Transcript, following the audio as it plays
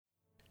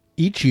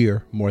Each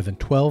year, more than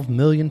 12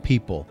 million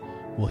people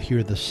will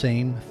hear the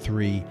same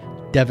three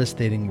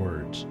devastating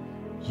words: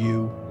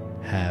 you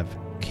have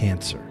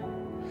cancer.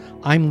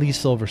 I'm Lee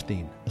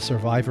Silverstein, a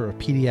survivor of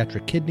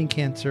pediatric kidney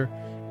cancer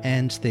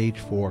and stage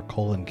 4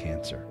 colon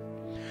cancer.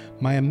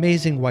 My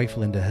amazing wife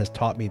Linda has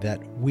taught me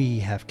that we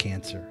have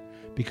cancer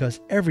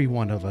because every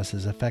one of us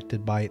is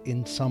affected by it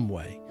in some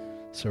way.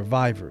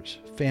 Survivors,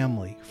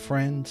 family,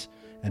 friends,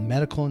 and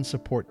medical and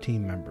support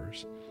team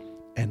members.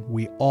 And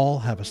we all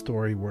have a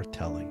story worth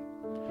telling.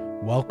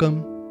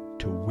 Welcome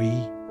to We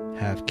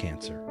Have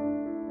Cancer.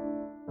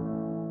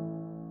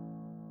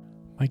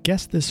 My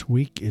guest this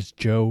week is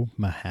Joe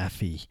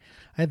Mahaffey.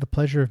 I had the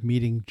pleasure of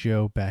meeting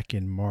Joe back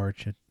in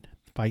March at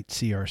Fight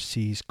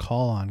CRC's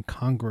Call on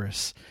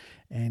Congress,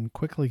 and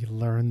quickly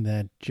learned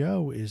that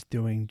Joe is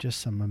doing just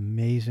some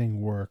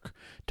amazing work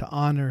to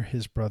honor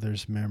his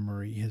brother's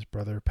memory. His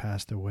brother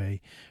passed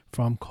away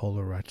from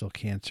colorectal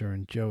cancer,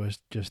 and Joe is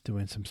just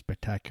doing some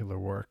spectacular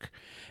work.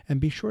 And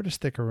be sure to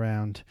stick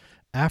around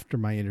after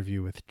my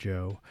interview with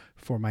Joe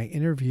for my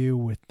interview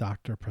with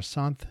Dr.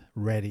 Prasanth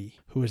Reddy,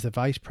 who is the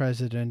Vice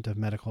President of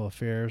Medical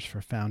Affairs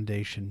for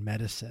Foundation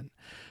Medicine.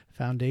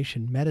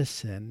 Foundation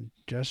Medicine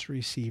just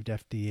received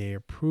FDA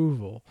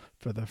approval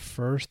for the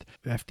first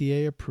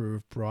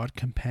FDA-approved broad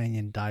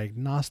companion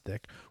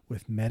diagnostic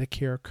with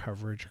Medicare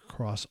coverage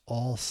across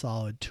all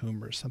solid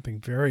tumors, something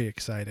very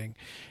exciting.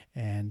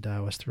 And I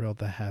was thrilled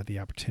to have the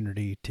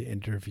opportunity to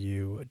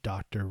interview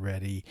Dr.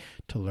 Reddy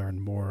to learn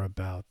more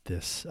about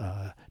this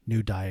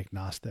new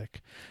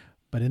diagnostic.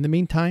 But in the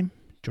meantime,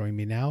 join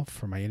me now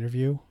for my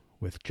interview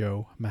with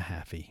Joe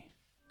Mahaffey.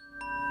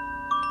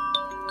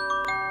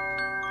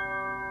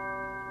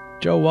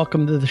 Joe,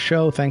 welcome to the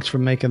show. Thanks for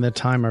making the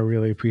time. I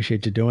really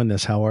appreciate you doing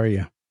this. How are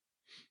you?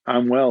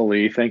 I'm well,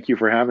 Lee. Thank you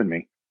for having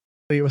me.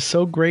 It was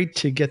so great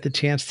to get the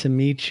chance to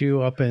meet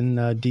you up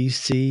in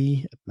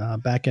D.C.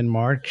 Back in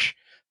March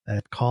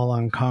at Call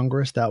on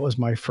Congress. That was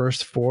my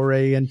first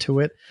foray into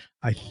it.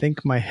 I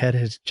think my head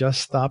has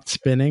just stopped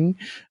spinning,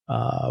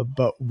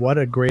 but what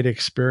a great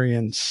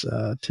experience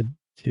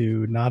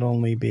to not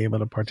only be able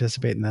to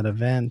participate in that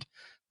event,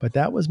 but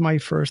that was my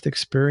first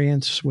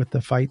experience with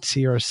the Fight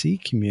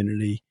CRC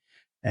community.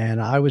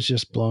 And I was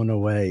just blown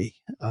away.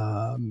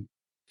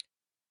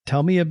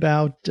 Tell me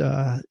about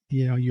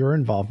your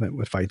involvement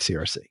with Fight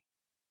CRC.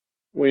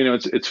 Well,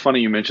 it's funny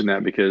you mentioned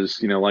that because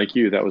like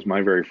you, that was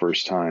my very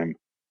first time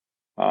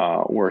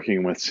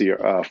working with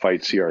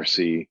Fight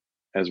CRC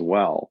as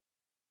well.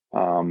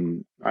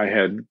 I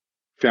had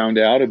found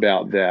out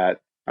about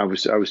that. I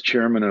was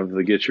chairman of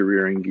the Get Your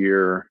Rear in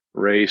Gear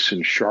race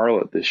in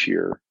Charlotte this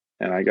year,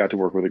 and I got to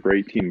work with a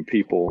great team of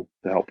people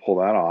to help pull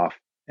that off.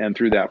 And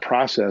through that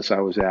process, I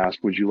was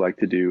asked, would you like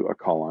to do a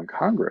Call on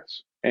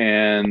Congress?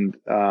 And,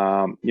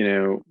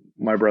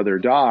 my brother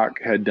Doc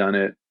had done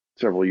it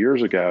several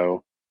years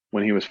ago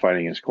when he was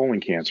fighting his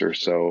colon cancer.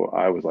 So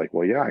I was like,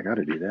 well, yeah, I got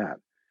to do that.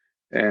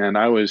 And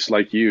I was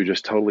like you,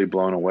 just totally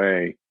blown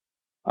away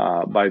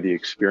by the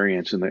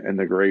experience and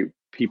the great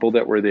people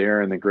that were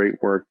there and the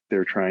great work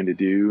they're trying to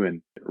do,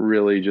 and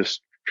really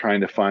just trying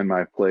to find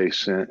my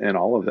place in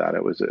all of that.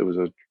 It was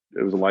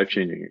a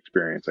life-changing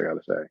experience, I got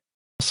to say.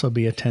 Also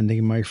be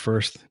attending my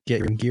first Get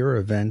Your Gear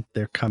event.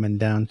 They're coming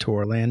down to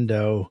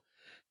Orlando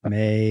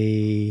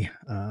May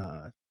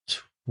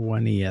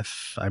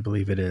 20th, I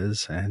believe it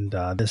is. And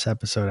this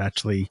episode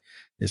actually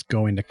is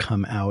going to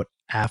come out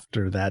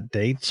after that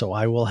date. So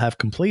I will have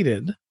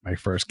completed my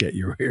first Get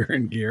Your Rear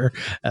in Gear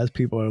as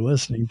people are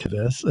listening to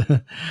this.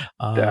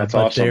 That's but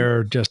awesome.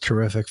 They're just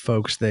terrific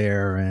folks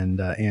there.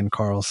 And Ann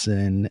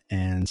Carlson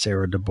and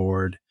Sarah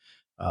DeBoard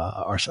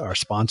are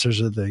sponsors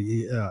of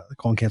the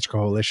Colon Cancer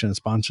Coalition,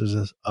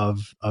 sponsors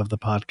of the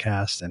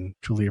podcast, and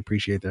truly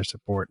appreciate their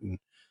support.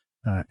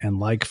 And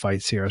like Fight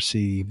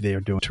CRC, they are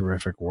doing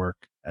terrific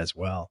work as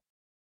well.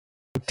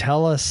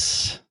 Tell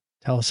us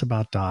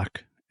about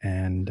Doc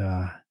and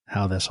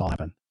how this all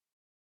happened.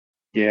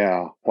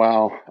 Yeah,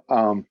 wow. It's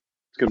going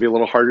to be a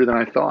little harder than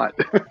I thought.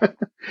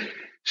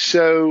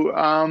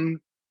 So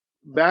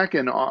back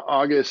in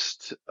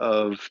August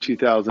of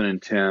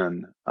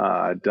 2010,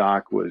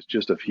 Doc was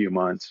just a few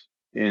months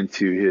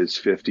into his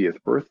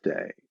 50th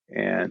birthday,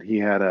 and he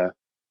had an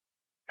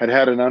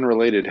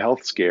unrelated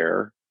health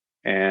scare,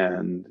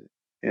 and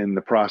in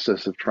the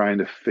process of trying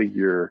to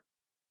figure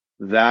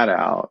that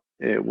out,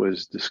 it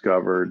was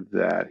discovered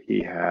that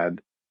he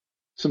had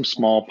some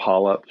small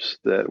polyps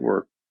that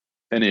were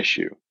an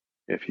issue,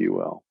 if you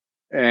will.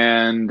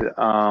 And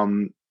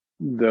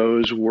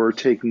those were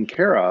taken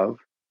care of,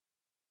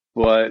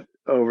 but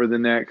over the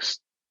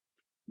next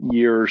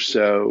year or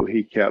so,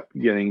 he kept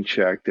getting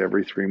checked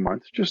every 3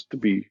 months just to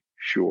be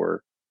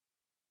sure,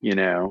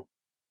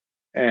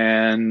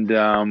 And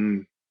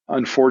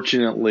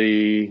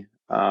unfortunately,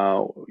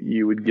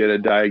 you would get a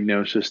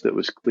diagnosis that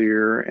was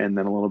clear, and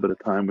then a little bit of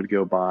time would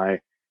go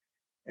by,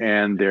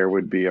 and there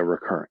would be a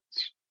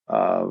recurrence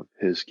of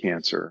his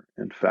cancer.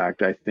 In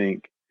fact, I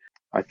think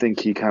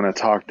he kind of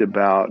talked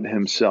about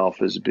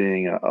himself as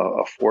being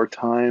a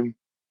 4-time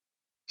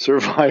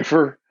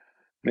survivor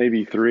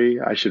maybe three.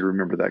 I should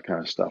remember that kind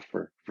of stuff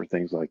for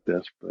things like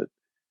this,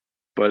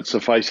 but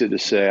suffice it to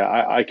say,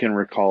 I can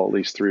recall at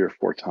least three or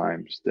four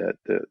times that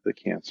the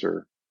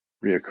cancer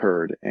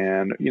reoccurred.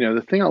 And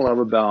the thing I love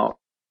about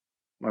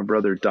my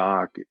brother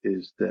Doc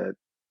is that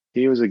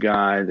he was a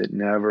guy that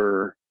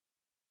never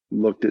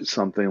looked at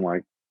something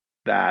like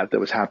that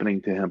was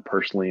happening to him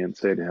personally and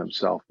say to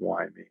himself,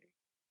 "Why me?"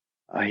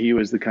 He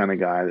was the kind of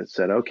guy that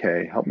said,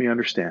 "Okay, help me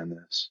understand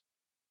this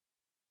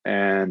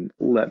and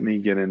let me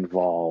get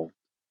involved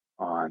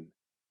on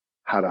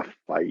how to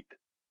fight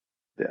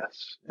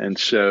this." And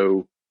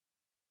so,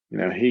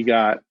 he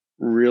got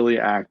really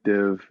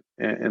active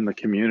in the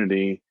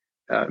community,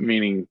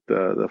 meaning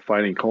the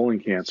fighting colon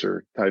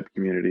cancer type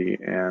community,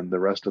 and the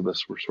rest of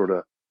us were sort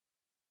of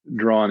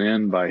drawn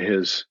in by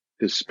his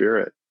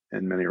spirit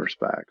in many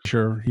respects.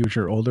 Sure, he was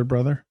your older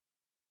brother.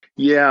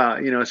 Yeah,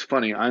 it's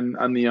funny.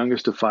 I'm the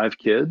youngest of five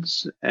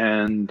kids,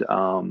 and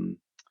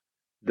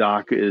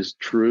Doc is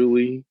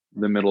truly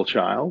the middle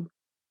child.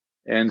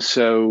 And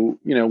so,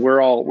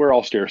 we're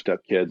all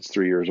stair-step kids,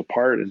 3 years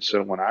apart. And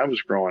so when I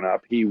was growing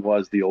up, he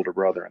was the older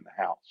brother in the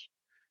house.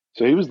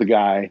 So he was the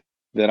guy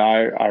that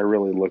I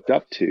really looked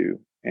up to.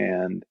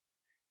 And,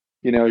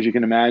 as you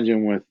can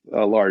imagine, with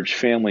a large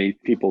family,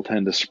 people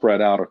tend to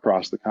spread out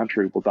across the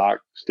country. Well,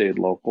 Doc stayed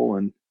local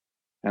and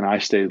I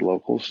stayed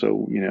local. So,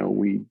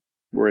 we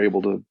were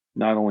able to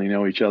not only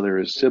know each other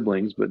as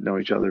siblings, but know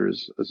each other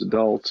as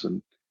adults.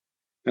 And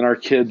our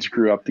kids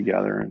grew up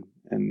together,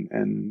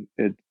 and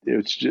it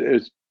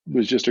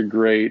was just a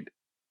great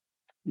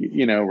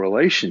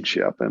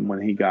relationship. And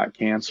when he got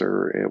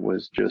cancer, it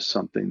was just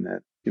something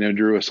that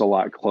drew us a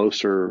lot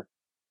closer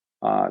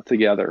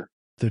together.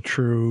 The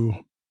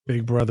true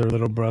big brother,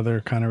 little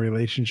brother kind of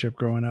relationship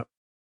growing up.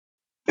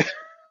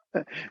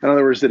 In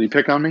other words, did he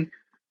pick on me?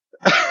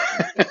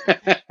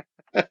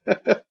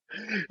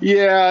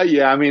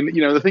 Yeah. I mean,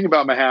 the thing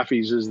about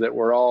Mahafis is that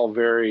we're all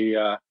very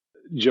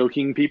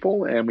joking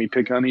people, and we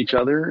pick on each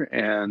other,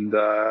 and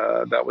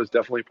that was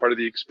definitely part of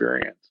the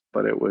experience.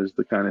 But it was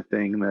the kind of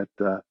thing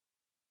that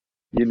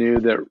you knew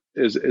that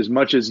as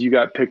much as you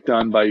got picked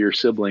on by your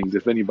siblings,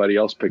 if anybody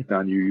else picked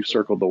on you, you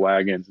circled the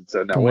wagons and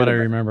said, "Now From wait what a I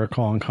minute, remember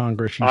calling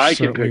Congress, you I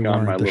can certainly pick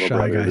on my weren't the little shy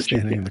brother, guy but you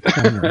standing in can't."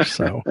 the corner.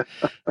 So,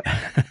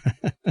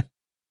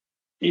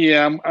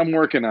 Yeah, I'm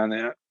working on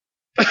that.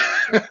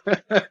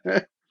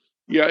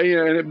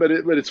 Yeah, but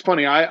it's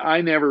funny. I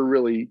never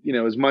really,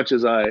 as much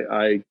as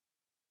I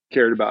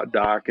cared about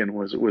Doc and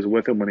was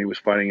with him when he was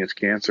fighting his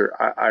cancer,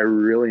 I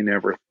really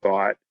never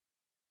thought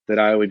that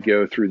I would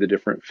go through the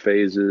different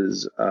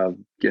phases of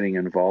getting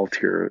involved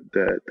here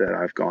that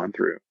I've gone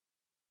through.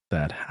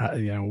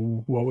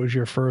 what was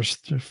your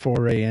first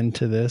foray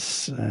into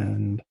this,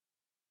 and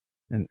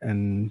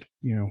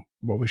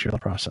what was your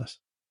process?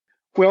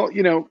 Well,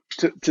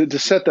 to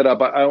set that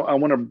up, I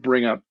want to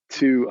bring up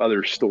two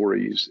other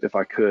stories, if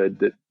I could,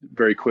 that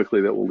very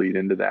quickly that will lead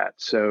into that.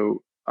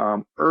 So,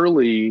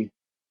 earlier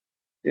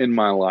in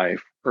my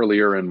life,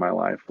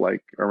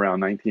 like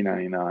around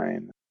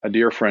 1999, a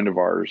dear friend of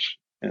ours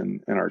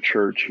in our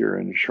church here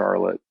in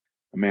Charlotte,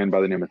 a man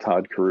by the name of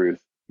Todd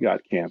Caruth,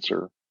 got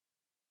cancer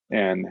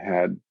and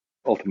had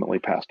ultimately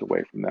passed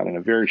away from that in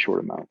a very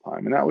short amount of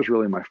time. And that was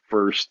really my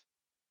first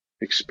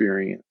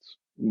experience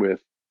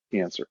with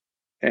cancer.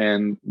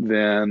 And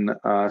then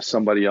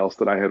somebody else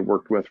that I had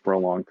worked with for a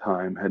long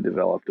time had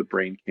developed a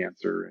brain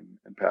cancer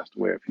and passed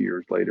away a few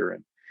years later.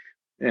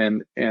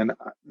 And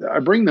I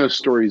bring those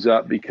stories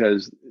up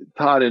because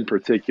Todd in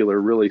particular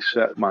really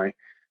set my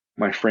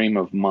frame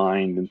of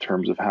mind in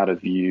terms of how to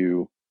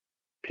view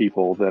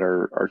people that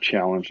are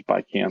challenged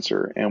by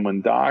cancer. And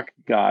when Doc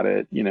got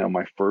it,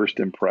 my first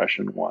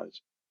impression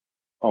was,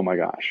 oh my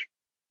gosh,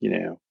 you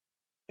know.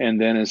 And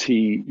then as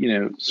he,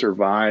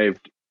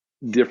 survived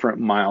different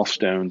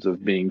milestones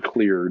of being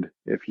cleared,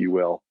 if you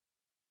will,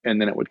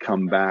 and then it would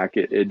come back,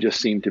 it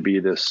just seemed to be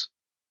this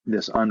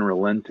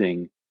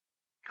unrelenting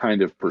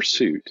kind of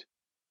pursuit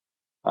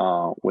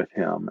with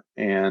him.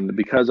 And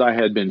because I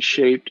had been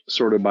shaped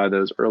sort of by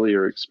those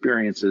earlier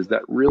experiences,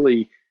 that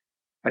really,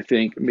 I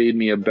think, made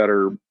me a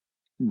better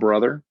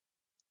brother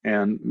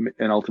and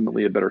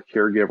ultimately a better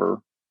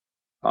caregiver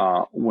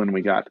when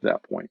we got to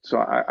that point. So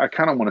I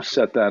kind of want to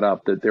set that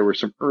up, that there were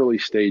some early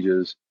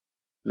stages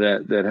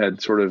that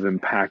had sort of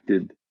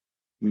impacted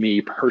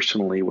me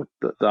personally with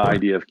the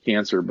idea of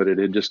cancer, but it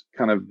had just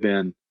kind of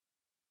been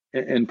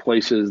in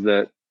places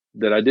that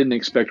I didn't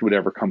expect would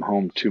ever come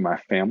home to my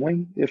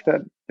family, if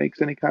that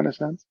makes any kind of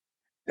sense.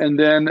 And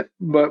then,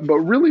 but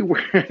really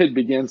where it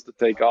begins to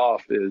take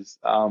off is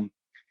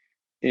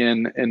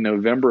in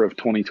November of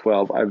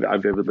 2012. I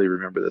vividly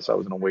remember this. I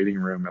was in a waiting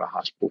room at a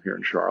hospital here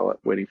in Charlotte,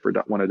 waiting for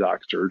one of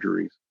Doc's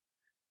surgeries,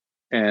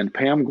 and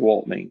Pam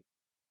Gwaltney,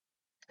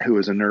 who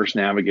is a nurse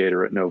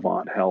navigator at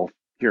Novant Health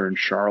here in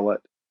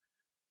Charlotte,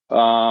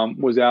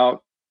 was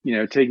out,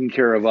 taking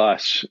care of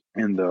us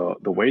in the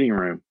waiting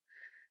room,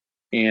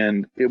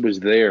 and it was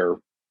there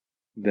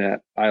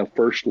that I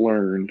first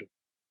learned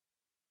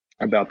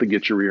about the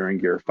Get Your Rear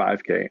End Gear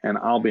 5K. And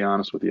I'll be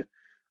honest with you,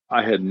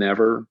 I had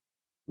never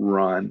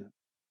run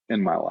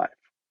in my life.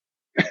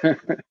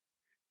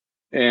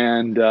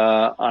 And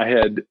I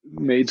had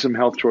made some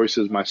health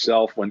choices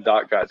myself when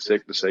Doc got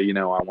sick to say,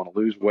 I want to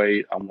lose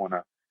weight. I want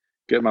to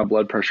get my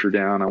blood pressure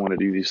down. I want to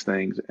do these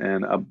things.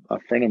 And a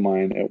friend of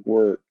mine at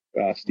work,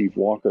 Steve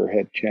Walker,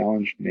 had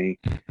challenged me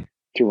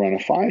to run a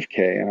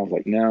 5K. And I was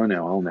like, no,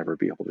 I'll never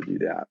be able to do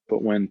that.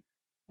 But when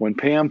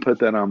Pam put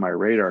that on my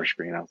radar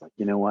screen, I was like,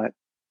 you know what?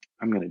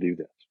 I'm going to do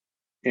this.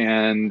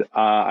 And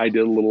I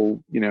did a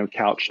little,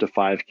 couch to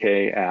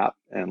 5K app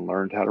and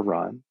learned how to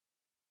run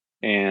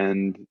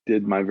and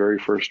did my very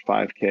first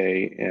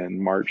 5K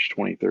in March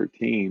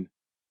 2013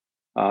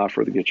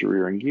 for the Get Your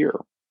Rear in Gear.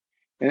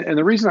 And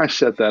the reason I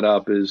set that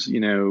up is,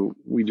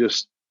 we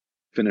just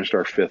finished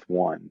our fifth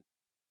one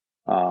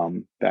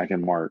back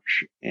in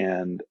March.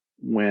 And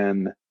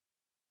when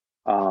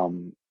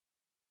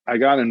I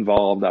got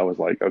involved, I was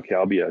like, okay,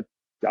 I'll be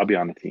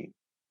on the team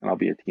and I'll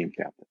be a team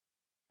captain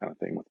kind of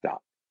thing with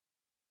Doc.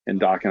 And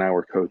Doc and I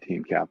were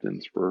co-team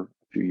captains for a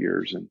few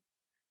years. And,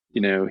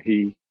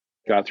 he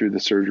got through the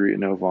surgery at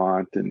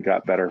Novant and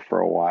got better for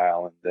a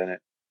while. And then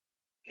it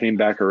came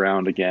back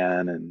around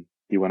again and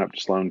he went up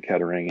to Sloan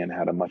Kettering and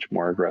had a much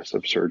more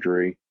aggressive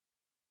surgery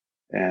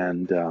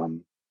and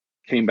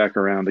came back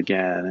around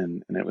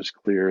again. And it was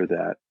clear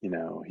that,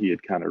 he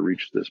had kind of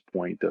reached this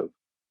point of,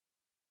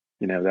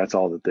 that's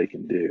all that they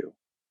can do.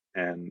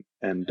 And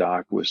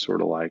Doc was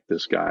sort of like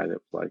this guy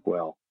that was like,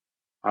 well,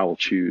 I will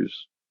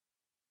choose,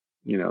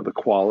 the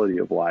quality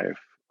of life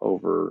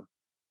over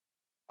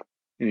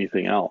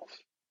anything else.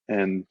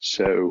 And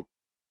so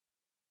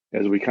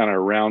as we kind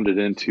of rounded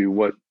into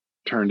what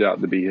turned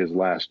out to be his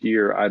last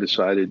year, I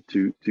decided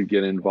to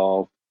get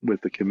involved with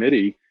the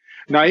committee,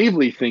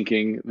 naively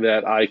thinking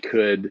that I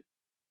could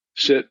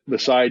sit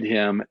beside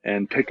him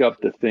and pick up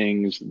the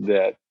things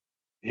that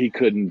he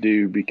couldn't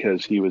do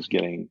because he was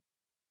getting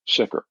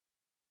sicker.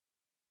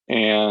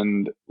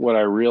 And what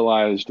I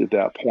realized at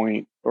that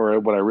point, or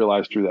what I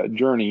realized through that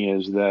journey,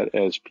 is that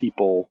as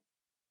people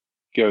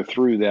go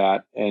through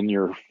that and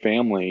your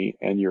family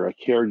and you're a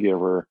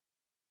caregiver,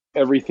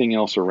 everything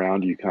else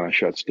around you kind of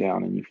shuts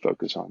down and you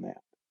focus on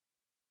that.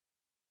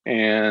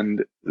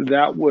 And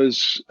that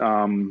was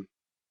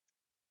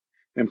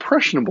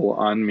impressionable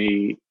on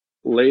me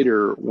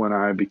later when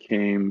I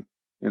became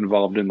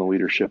involved in the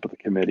leadership of the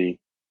committee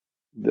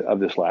of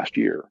this last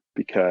year,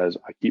 because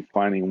I keep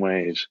finding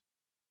ways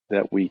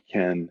that we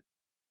can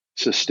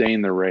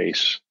sustain the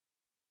race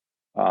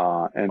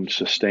and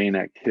sustain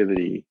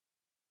activity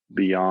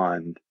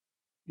beyond,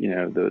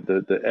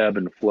 the ebb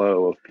and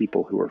flow of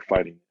people who are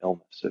fighting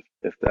illness,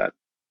 if that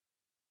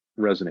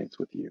resonates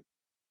with you.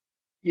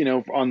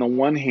 On the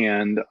one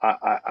hand,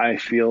 I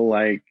feel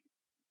like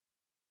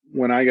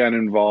when I got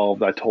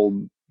involved, I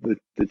told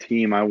the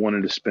team I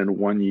wanted to spend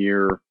 1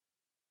 year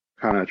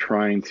kind of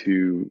trying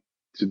to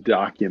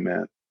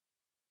document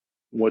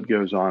what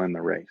goes on in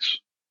the race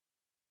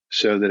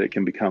so that it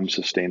can become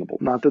sustainable.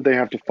 Not that they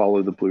have to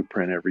follow the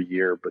blueprint every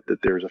year, but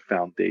that there's a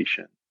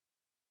foundation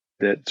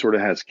that sort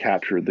of has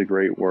captured the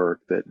great work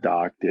that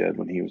Doc did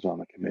when he was on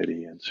the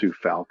committee and Sue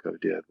Falco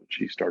did when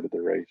she started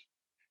the race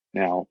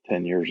now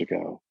 10 years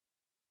ago.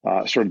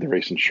 Started the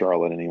race in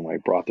Charlotte anyway,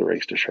 brought the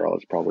race to Charlotte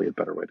is probably a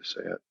better way to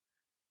say it.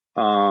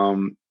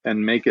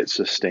 And make it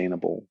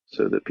sustainable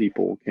so that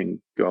people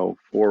can go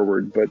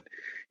forward. But,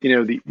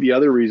 the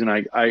other reason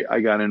I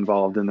got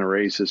involved in the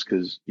race is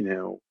because,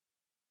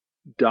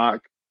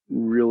 Doc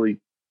really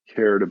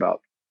cared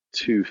about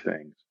two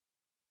things.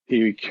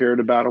 He cared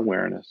about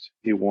awareness.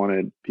 He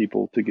wanted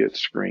people to get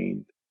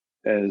screened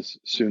as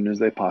soon as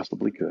they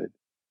possibly could.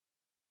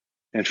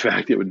 In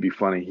fact, it would be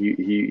funny.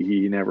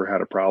 He never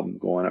had a problem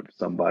going up to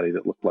somebody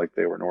that looked like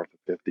they were north of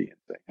 50 and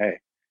saying, "Hey,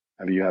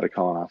 have you had a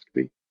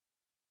colonoscopy?"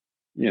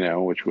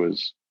 Which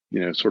was,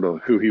 sort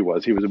of who he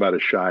was. He was about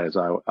as shy as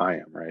I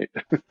am, right?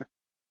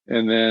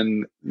 And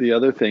then the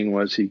other thing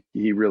was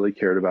he really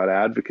cared about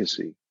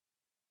advocacy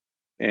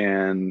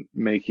and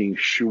making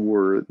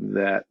sure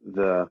that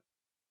the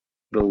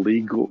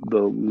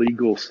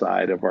legal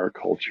side of our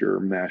culture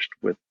meshed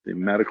with the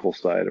medical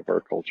side of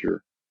our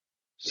culture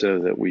so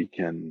that we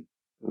can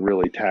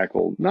really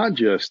tackle not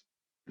just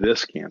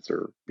this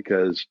cancer,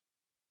 because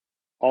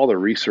all the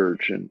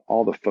research and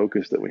all the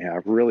focus that we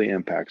have really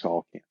impacts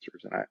all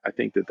cancers. And I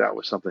think that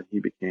was something he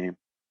became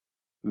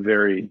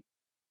very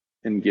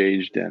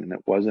engaged in. And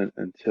it wasn't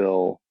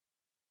until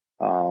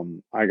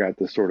I got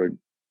to sort of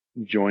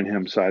join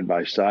him side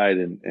by side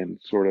and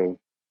sort of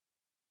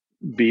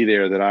be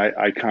there that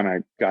I kind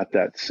of got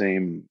that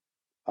same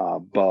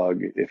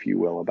bug, if you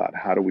will, about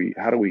how do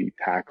we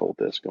tackle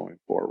this going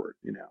forward?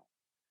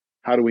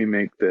 How do we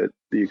make the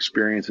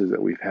experiences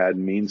that we've had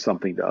mean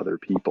something to other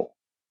people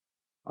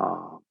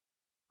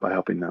by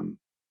helping them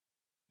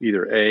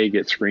either A,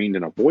 get screened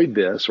and avoid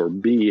this, or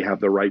B, have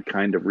the right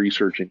kind of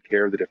research and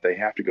care that if they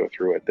have to go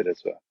through it, that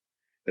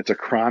it's a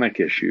chronic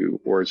issue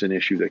or it's an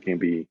issue that can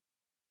be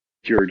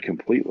cured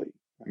completely.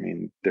 I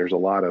mean, there's a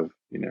lot of,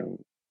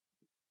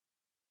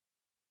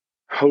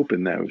 hope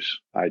in those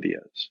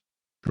ideas.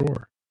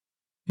 Sure.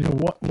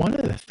 One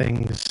of the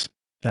things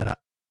that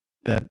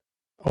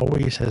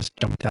always has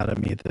jumped out at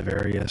me at the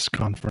various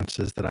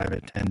conferences that I've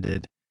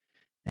attended.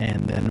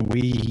 And then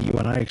you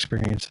and I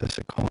experienced this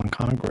at Call on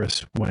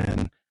Congress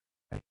when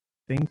I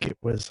think it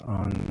was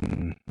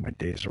on, my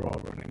days are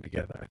all running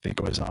together. I think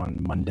it was on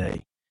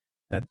Monday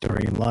that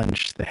during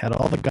lunch, they had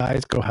all the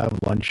guys go have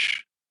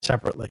lunch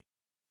separately.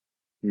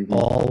 Mm-hmm.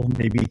 All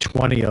maybe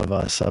 20 of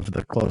us of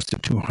the close to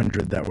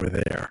 200 that were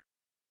there.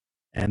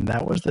 And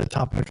that was the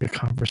topic of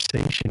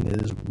conversation,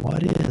 is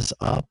what is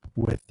up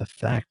with the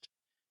fact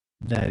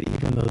that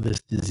even though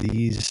this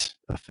disease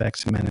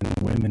affects men and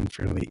women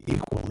fairly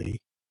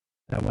equally,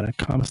 that when it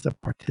comes to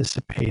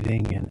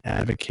participating and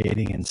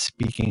advocating and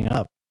speaking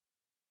up,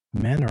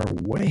 men are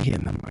way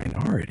in the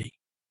minority.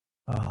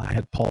 I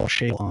had Paul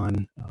Shale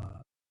on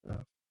a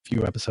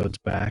few episodes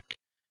back,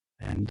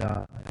 and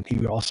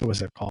he also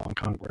was at Call on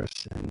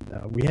Congress, and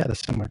we had a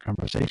similar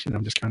conversation.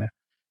 I'm just kind of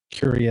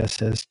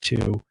curious as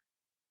to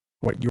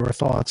what your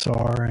thoughts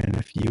are, and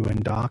if you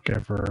and Doc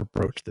ever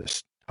broached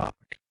this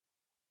topic.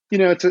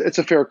 It's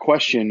a fair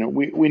question.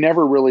 We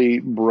never really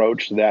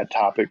broached that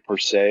topic per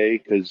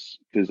se, because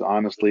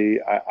honestly,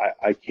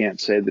 I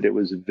can't say that it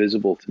was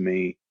visible to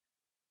me,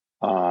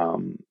 a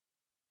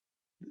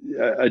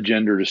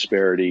gender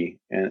disparity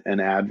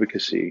and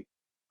advocacy,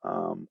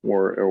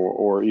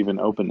 or even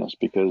openness,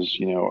 because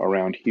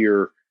around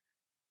here,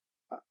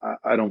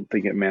 I don't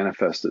think it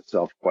manifests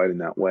itself quite in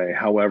that way.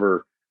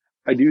 However,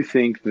 I do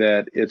think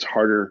that it's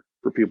harder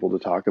for people to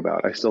talk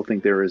about. I still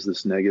think there is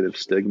this negative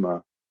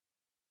stigma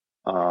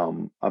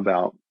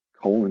about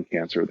colon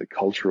cancer that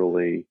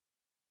culturally,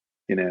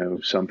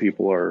 some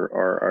people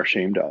are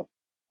ashamed of,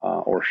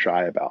 or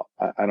shy about.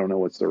 I don't know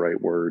what's the right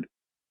word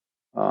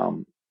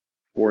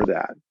for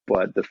that,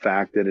 but the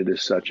fact that it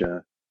is such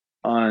a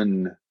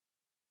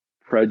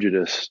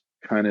unprejudiced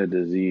kind of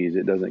disease,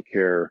 it doesn't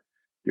care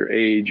your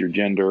age, your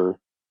gender,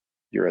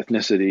 your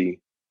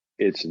ethnicity,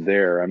 it's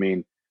there. I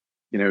mean,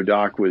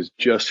 Doc was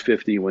just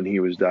 50 when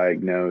he was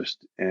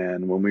diagnosed,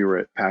 and when we were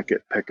at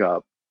Packet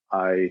Pickup,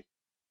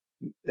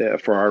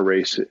 for our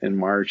race in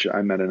March,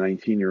 I met a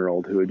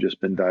 19-year-old who had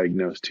just been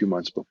diagnosed 2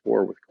 months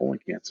before with colon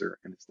cancer.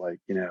 And it's like,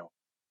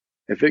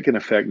 if it can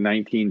affect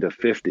 19 to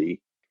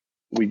 50,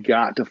 we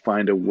got to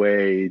find a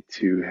way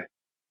to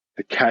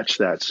catch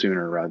that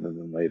sooner rather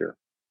than later.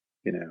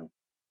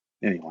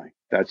 Anyway,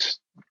 that's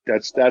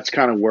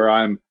kind of where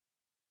I'm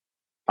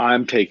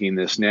taking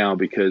this now,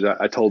 because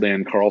I told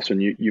Ann Carlson,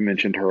 you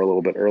mentioned her a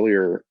little bit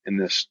earlier in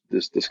this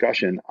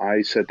discussion.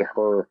 I said to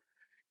her,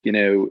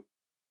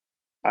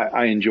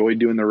 I enjoyed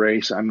doing the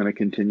race. I'm going to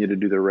continue to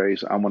do the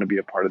race. I want to be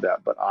a part of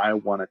that, but I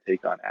want to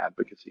take on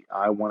advocacy.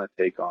 I want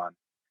to take on,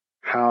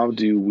 how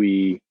do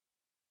we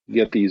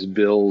get these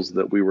bills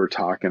that we were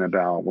talking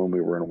about when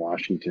we were in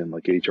Washington,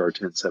 like HR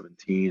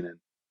 1017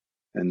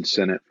 and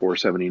Senate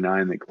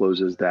 479, that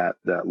closes that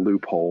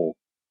loophole,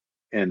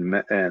 and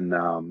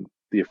the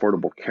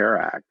Affordable Care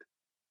Act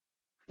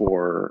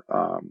for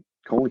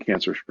colon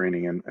cancer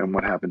screening and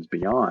what happens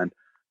beyond.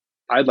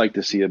 I'd like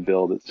to see a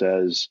bill that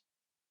says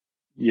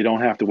you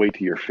don't have to wait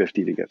till you're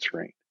 50 to get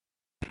screened.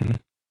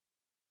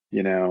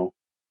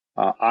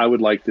 I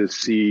would like to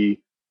see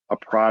a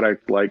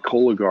product like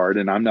Cologuard,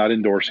 and I'm not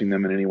endorsing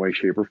them in any way,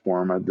 shape, or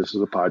form. This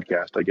is a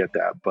podcast, I get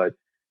that, but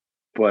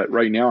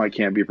right now I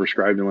can't be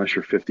prescribed unless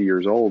you're 50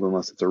 years old,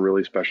 unless it's a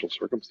really special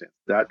circumstance.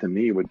 That to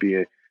me would be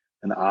an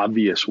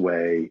obvious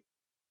way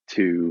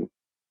to,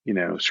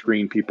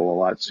 screen people a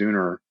lot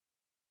sooner,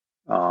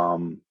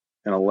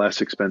 in a less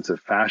expensive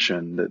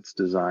fashion that's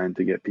designed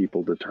to get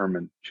people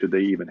determined should they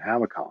even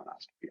have a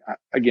colonoscopy.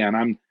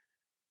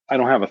 I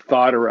don't have a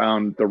thought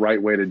around the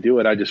right way to do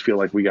it. I just feel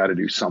like we got to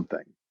do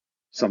something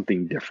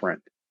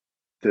different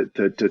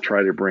to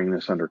try to bring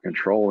this under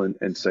control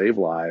and save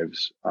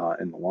lives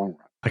in the long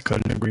run. I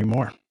couldn't agree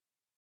more.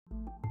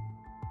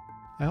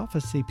 I often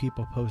see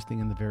people posting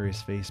in the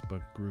various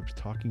Facebook groups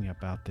talking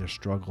about their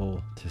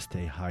struggle to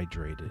stay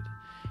hydrated.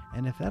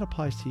 And if that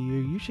applies to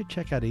you, you should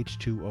check out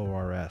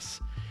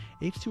H2ORS.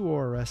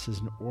 H2ORS is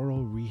an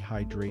oral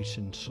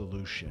rehydration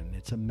solution.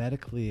 It's a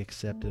medically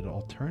accepted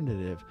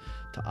alternative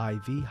to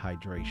IV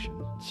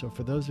hydration. So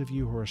for those of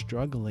you who are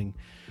struggling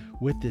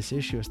with this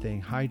issue of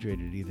staying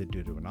hydrated, either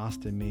due to an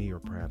ostomy or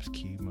perhaps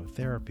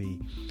chemotherapy,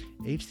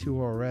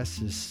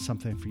 H2ORS is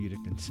something for you to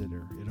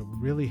consider. It'll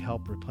really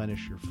help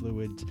replenish your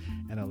fluids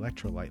and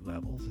electrolyte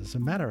levels. As a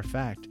matter of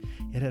fact,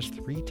 it has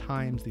 3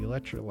 times the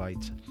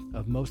electrolytes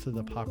of most of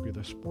the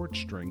popular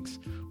sports drinks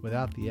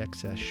without the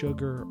excess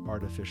sugar,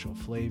 artificial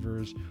flavors,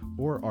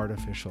 or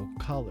artificial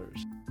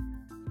colors.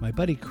 My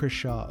buddy Chris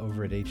Shaw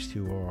over at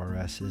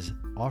H2ORS is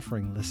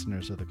offering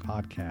listeners of the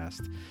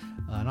podcast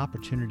an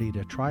opportunity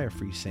to try a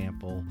free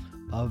sample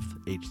of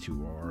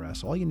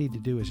H2ORS. All you need to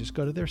do is just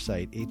go to their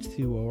site,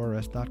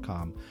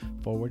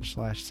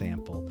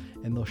 h2ors.com/sample,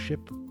 and they'll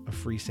ship a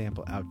free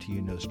sample out to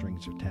you, no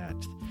strings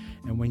attached.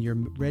 And when you're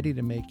ready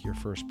to make your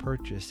first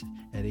purchase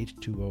at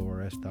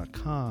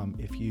h2ors.com,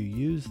 if you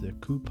use the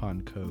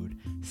coupon code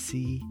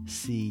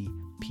CCPOD,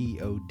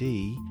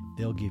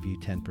 they'll give you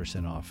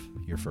 10% off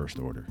your first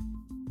order.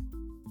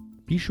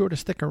 Be sure to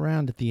stick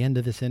around at the end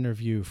of this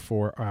interview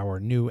for our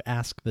new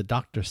Ask the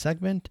Doctor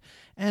segment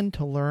and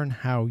to learn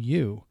how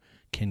you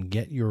can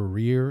get your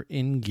rear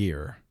in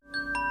gear.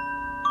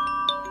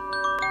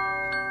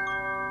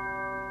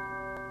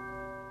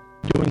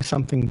 Doing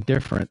something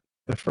different.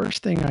 The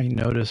first thing I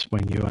noticed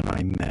when you and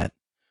I met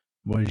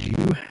was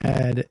you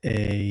had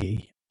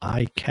a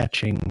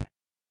eye-catching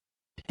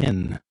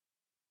pin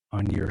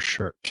on your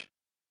shirt.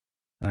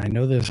 And I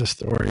know there's a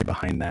story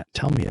behind that.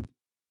 Tell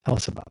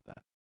us about that.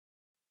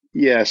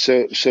 Yeah,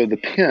 so the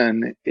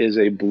pin is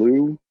a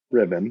blue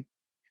ribbon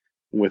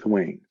with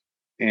wings,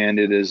 and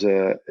it is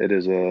a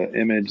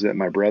image that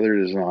my brother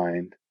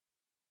designed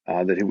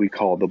that we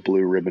call the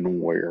Blue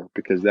Ribbon Warrior,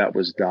 because that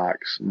was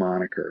Doc's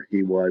moniker.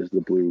 He was the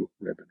Blue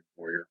Ribbon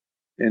Warrior.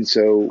 And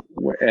so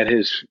at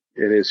his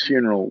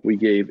funeral, we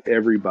gave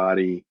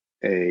everybody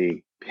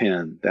a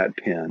pin, that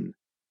pin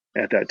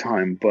at that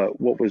time.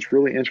 But what was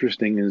really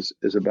interesting is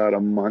about a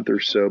month or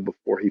so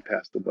before he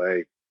passed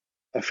away,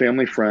 a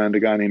family friend, a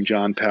guy named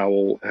John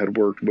Powell, had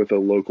worked with a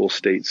local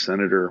state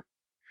senator,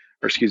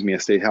 or excuse me, a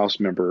state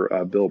house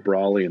member, Bill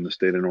Brawley in the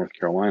state of North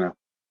Carolina,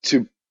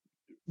 to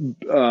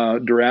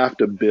draft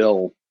a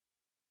bill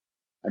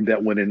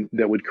that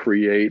would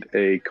create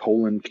a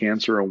colon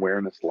cancer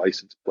awareness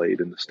license plate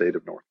in the state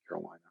of North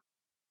Carolina.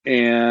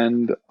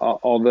 And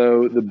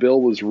although the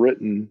bill was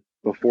written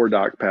before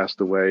Doc passed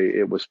away,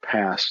 it was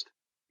passed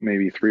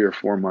maybe 3 or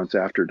 4 months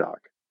after Doc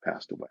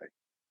passed away.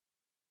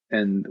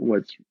 And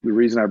the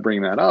reason I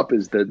bring that up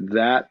is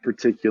that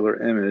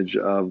particular image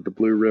of the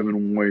Blue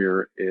Ribbon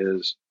Warrior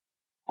is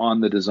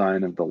on the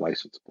design of the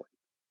license plate.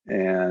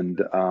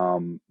 And,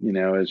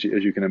 as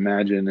you can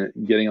imagine,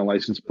 getting a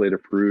license plate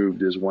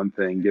approved is one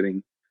thing.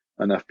 Getting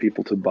enough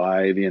people to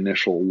buy the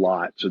initial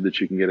lot so that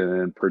you can get it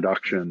in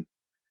production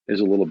is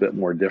a little bit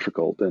more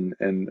difficult. And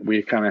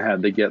we kind of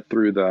had to get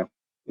through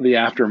the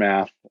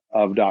aftermath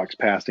of Doc's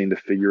passing to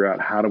figure out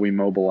how do we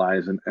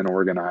mobilize and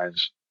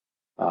organize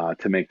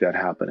to make that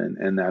happen.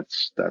 And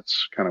that's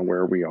kind of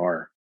where we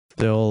are.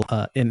 Still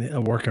in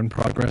a work in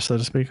progress, so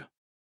to speak?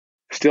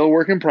 Still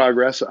work in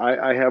progress.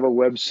 I have a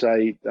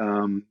website,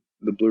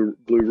 the Blue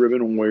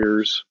Ribbon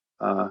Warriors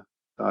 .org.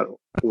 I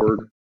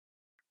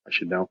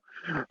should know.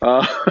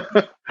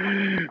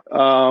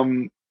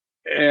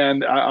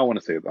 And I want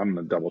to say, I'm going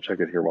to double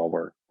check it here while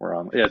we're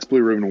on. Yeah, it's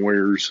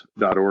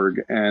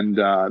blueribbonwarriors.org, and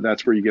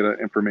that's where you get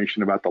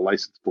information about the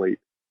license plate.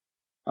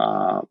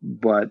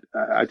 But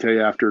I tell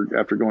you, after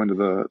going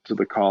to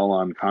the call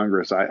on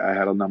Congress, I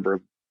had a number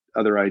of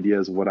other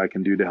ideas of what I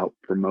can do to help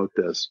promote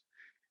this.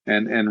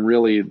 And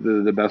really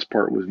the best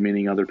part was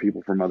meeting other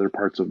people from other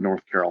parts of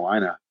North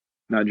Carolina,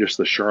 not just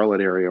the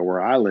Charlotte area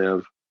where I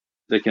live,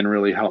 that can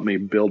really help me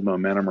build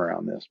momentum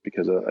around this,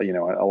 because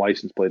a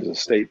license plate is a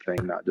state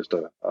thing, not just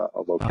a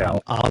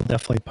locale. I'll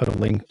definitely put a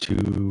link to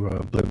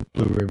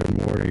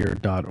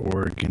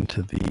blueribbonwarrior.org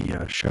into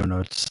the show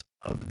notes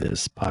of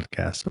this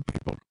podcast so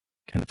people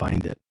can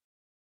find it.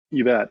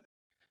 You bet.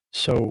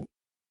 So,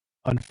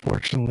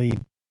 unfortunately,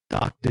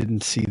 Doc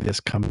didn't see this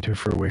come to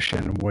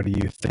fruition. What do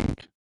you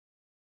think?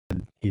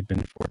 He'd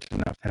been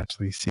fortunate enough to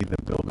actually see the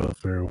bill go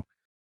through.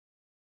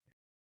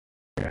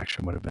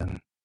 Reaction would have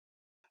been?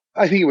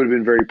 I think he would have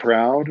been very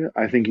proud.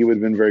 I think he would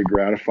have been very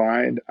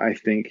gratified. I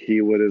think he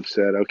would have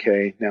said,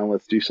 okay, now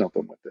let's do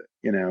something with it.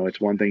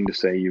 It's one thing to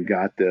say you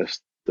got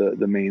this.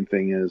 The main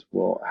thing is,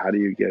 well, how do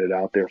you get it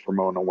out there from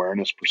an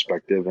awareness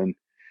perspective? And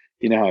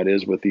you know how it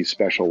is with these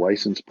special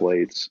license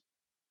plates.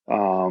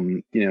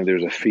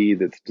 There's a fee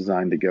that's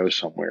designed to go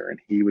somewhere, and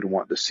he would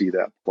want to see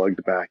that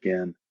plugged back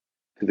in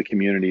to the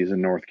communities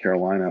in North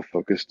Carolina,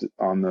 focused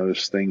on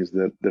those things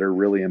that are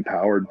really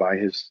empowered by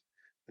his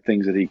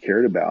things that he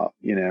cared about.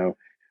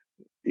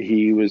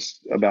 He was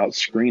about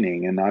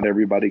screening, and not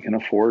everybody can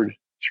afford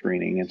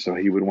screening. And so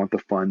he would want the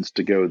funds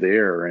to go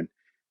there. And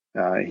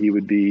he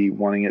would be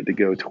wanting it to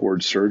go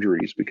towards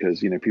surgeries, because,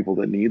 people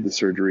that need the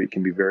surgery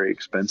can be very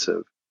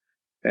expensive.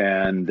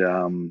 And,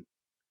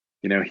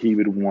 he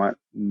would want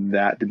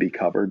that to be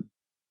covered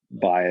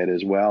by it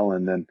as well.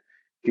 And then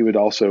he would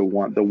also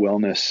want the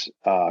wellness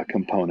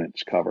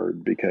components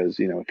covered, because,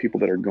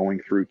 people that are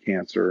going through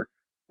cancer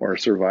or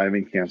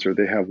surviving cancer,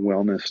 they have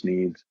wellness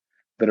needs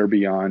that are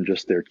beyond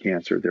just their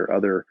cancer. There are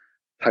other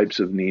types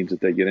of needs that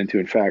they get into.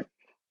 In fact,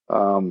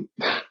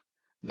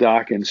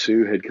 Doc and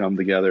Sue had come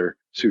together.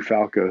 Sue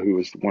Falco, who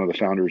was one of the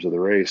founders of the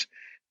race,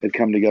 had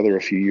come together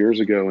a few years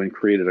ago and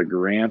created a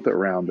grant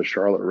around the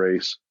Charlotte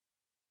race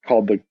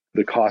called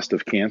the Cost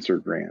of Cancer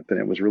Grant. And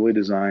it was really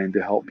designed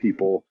to help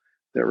people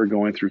that were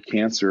going through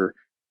cancer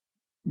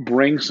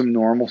bring some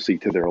normalcy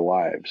to their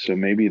lives. So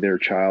maybe their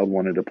child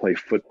wanted to play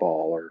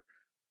football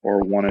or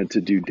wanted to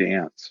do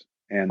dance,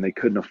 and they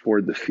couldn't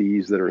afford the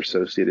fees that are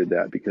associated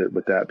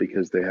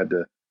because they had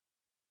to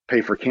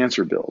pay for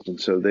cancer bills. And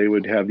so they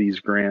would have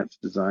these grants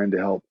designed to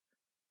help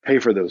pay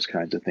for those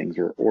kinds of things.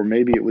 Or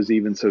maybe it was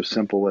even so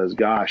simple as,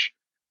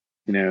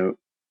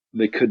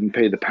 they couldn't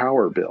pay the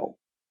power bill.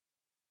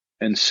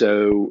 And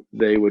so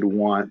they would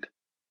want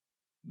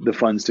the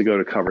funds to go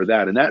to cover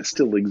that. And that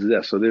still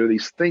exists. So there are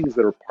these things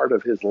that are part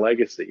of his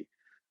legacy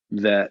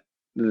that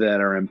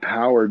that are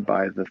empowered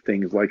by the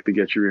things like the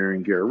Get Your Ear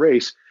in Gear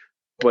race,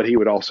 but he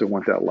would also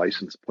want that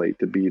license plate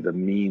to be the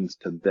means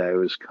to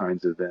those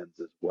kinds of ends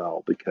as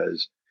well,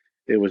 because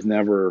it was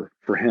never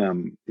for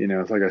him.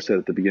 It's like I said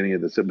at the beginning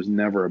of this, it was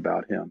never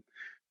about him.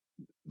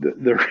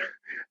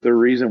 The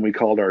reason we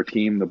called our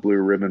team the Blue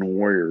Ribbon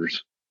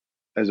Warriors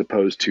as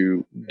opposed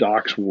to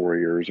Doc's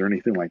Warriors or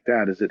anything like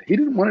that is that he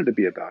didn't want it to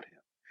be about him.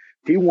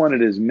 He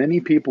wanted as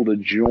many people to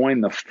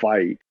join the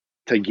fight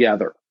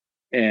together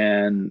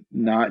and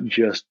not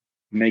just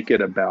make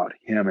it about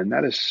him. And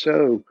that is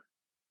so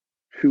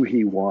who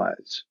he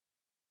was.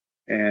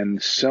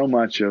 And so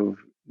much of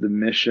the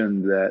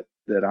mission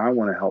that I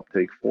want to help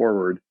take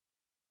forward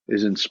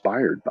is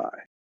inspired by.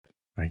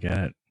 I get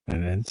it.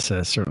 And it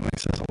certainly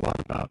says a lot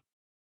about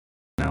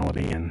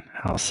personality and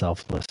how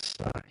selfless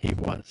he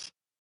was.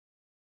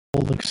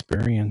 Whole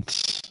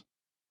experience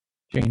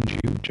change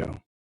you, Joe?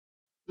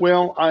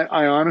 Well,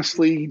 I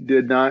honestly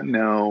did not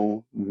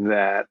know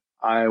that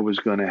I was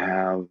going to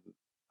have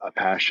a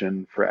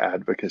passion for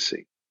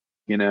advocacy.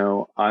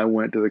 I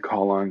went to the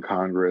Call on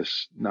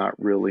Congress not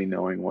really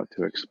knowing what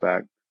to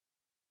expect.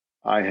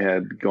 I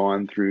had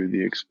gone through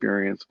the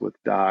experience with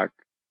Doc,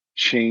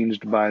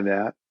 changed by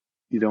that.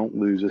 You don't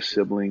lose a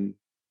sibling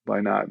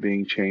by not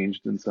being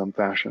changed in some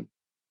fashion.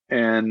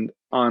 And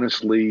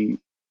honestly,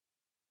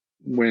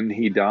 when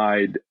he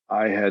died,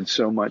 I had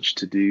so much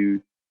to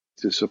do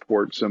to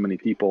support so many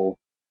people.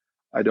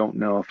 I don't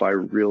know if I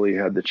really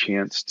had the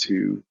chance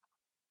to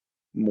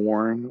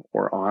mourn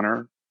or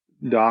honor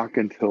Doc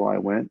until I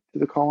went to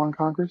the Call on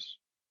Congress,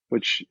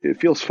 which it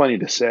feels funny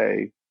to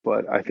say,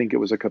 but I think it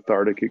was a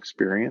cathartic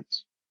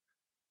experience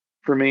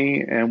for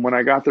me. And when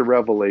I got the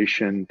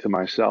revelation to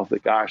myself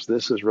that, gosh,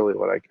 this is really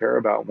what I care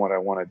about and what I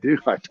want to do,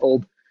 I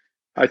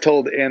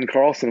told Ann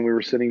Carlson, we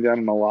were sitting down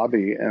in the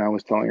lobby, and I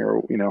was telling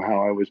her,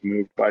 how I was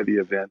moved by the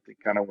event and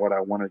kind of what I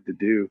wanted to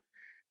do.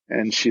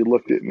 And she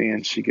looked at me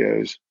and she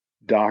goes,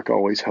 Doc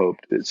always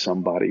hoped that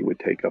somebody would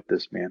take up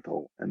this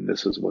mantle, and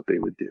this is what they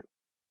would do.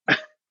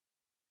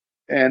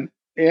 And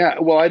yeah,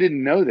 well, I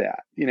didn't know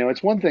that.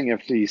 It's one thing if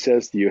he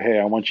says to you, hey,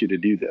 I want you to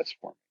do this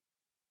for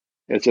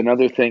me. It's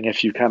another thing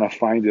if you kind of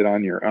find it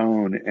on your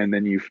own and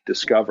then you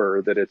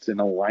discover that it's in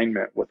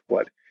alignment with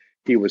what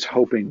he was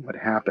hoping would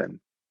happen.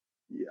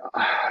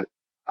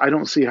 I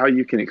don't see how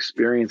you can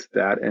experience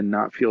that and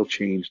not feel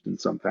changed in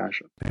some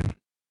fashion.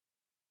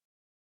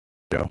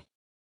 Joe?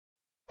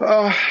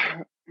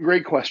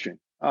 Great question.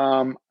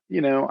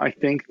 I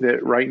think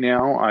that right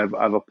now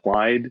I've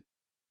applied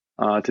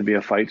to be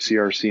a Fight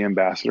CRC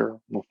ambassador.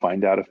 We'll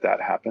find out if that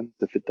happens.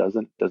 If it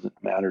doesn't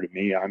matter to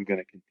me. I'm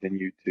going to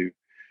continue to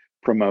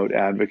promote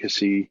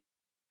advocacy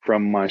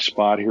from my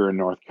spot here in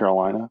North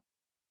Carolina.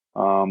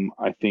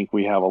 I think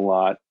we have a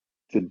lot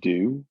to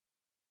do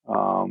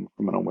from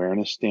an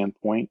awareness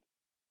standpoint.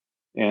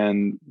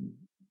 And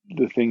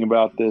the thing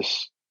about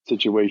this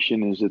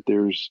situation is that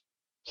there's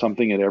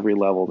something at every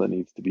level that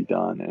needs to be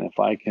done. And if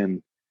I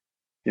can,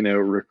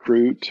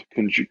 recruit,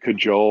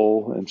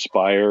 cajole,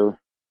 inspire,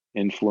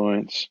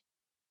 influence,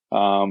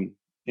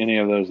 any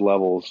of those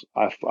levels,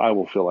 I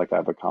will feel like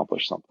I've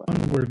accomplished something. If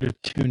one were to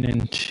tune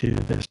into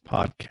this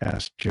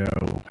podcast,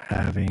 Joe,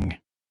 having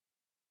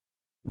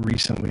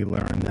recently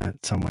learned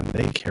that someone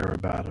they care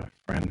about, a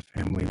friend,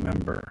 family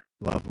member,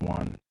 loved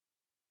one,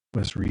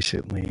 was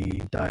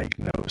recently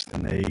diagnosed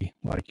and they,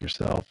 like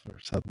yourself, are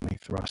suddenly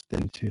thrust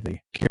into the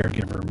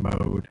caregiver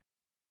mode,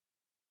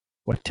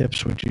 what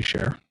tips would you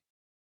share?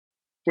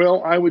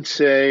 Well, I would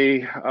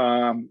say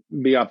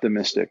be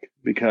optimistic,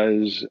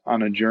 because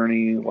on a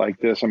journey like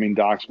this,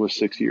 Doc's was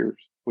 6 years,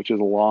 which is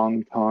a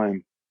long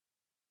time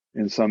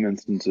in some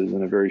instances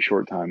and a very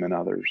short time in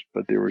others.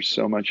 But there was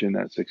so much in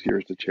that 6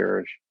 years to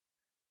cherish.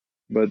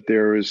 But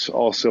there was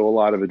also a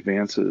lot of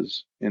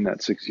advances in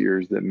that 6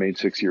 years that made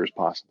 6 years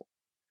possible.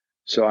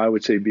 So I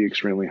would say be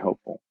extremely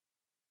hopeful.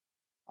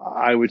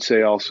 I would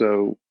say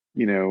also,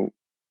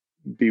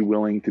 be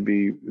willing to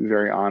be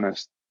very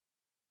honest,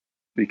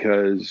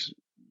 because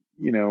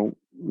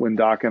when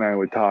Doc and I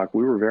would talk,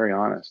 we were very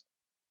honest.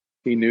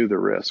 He knew the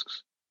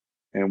risks,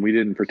 and we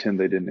didn't pretend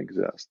they didn't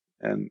exist.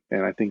 And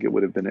I think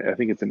I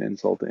think it's an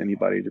insult to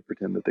anybody to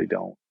pretend that they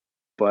don't.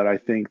 But I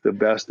think the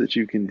best that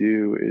you can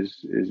do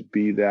is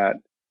be that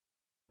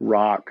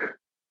rock,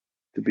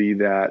 to be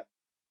that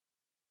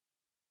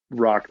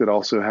rock that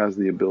also has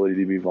the ability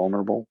to be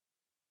vulnerable,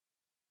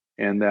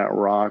 and that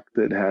rock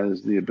that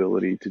has the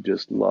ability to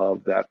just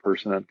love that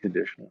person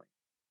unconditionally,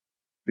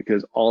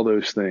 because all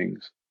those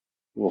things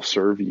will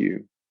serve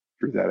you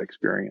through that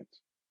experience.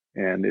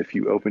 And if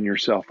you open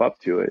yourself up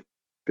to it,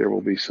 there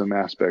will be some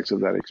aspects of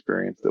that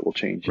experience that will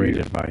change you. Great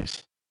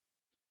advice.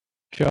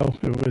 Joe,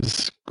 it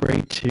was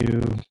great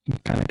to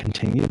kind of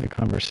continue the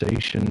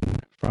conversation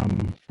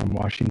from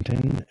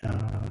Washington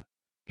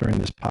during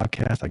this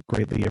podcast. I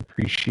greatly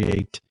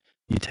appreciate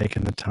you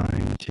taking the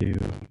time to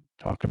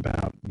talk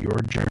about your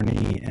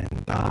journey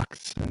and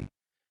Doc's, and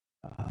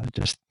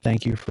just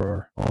thank you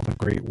for all the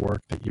great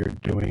work that you're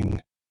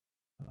doing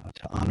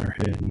to honor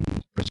him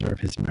and preserve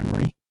his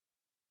memory.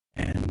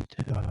 and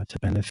to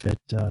benefit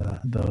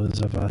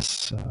those of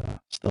us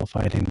still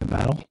fighting the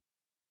battle,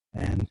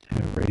 and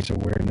to raise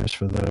awareness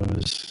for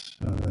those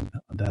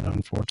that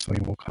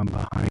unfortunately will come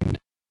behind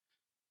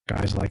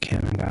guys like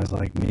him and guys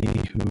like me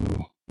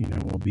who,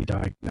 will be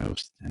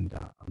diagnosed. And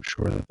I'm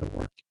sure that the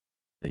work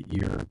that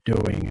you're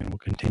doing and will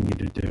continue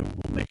to do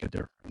will make a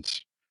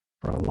difference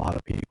for a lot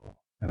of people.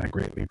 And I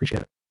greatly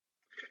appreciate it.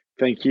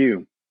 Thank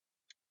you.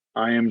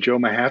 I am Joe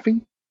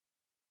Mahaffey.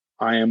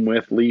 I am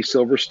with Lee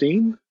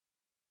Silverstein,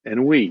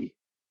 and we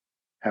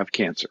have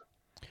cancer.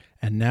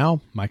 And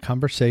now my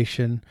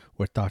conversation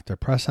with Dr.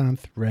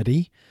 Prasanth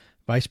Reddy,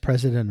 Vice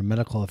President of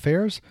Medical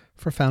Affairs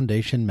for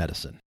Foundation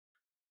Medicine.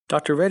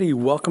 Dr. Reddy,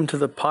 welcome to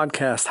the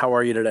podcast. How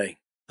are you today?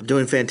 I'm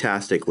doing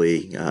fantastic,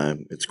 Lee.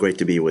 It's great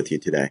to be with you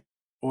today.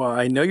 Well,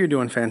 I know you're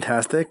doing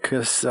fantastic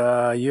because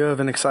you have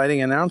an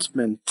exciting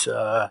announcement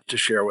to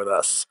share with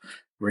us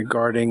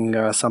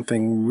regarding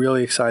something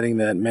really exciting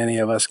that many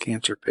of us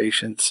cancer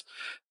patients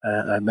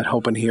have been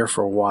hoping to hear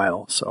for a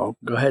while. So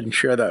go ahead and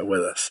share that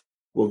with us.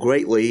 Well,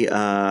 greatly.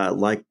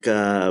 Like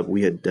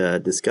we had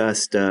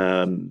discussed,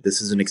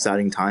 this is an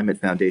exciting time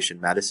at Foundation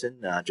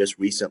Medicine. Just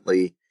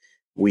recently,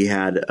 we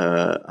had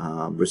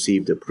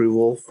received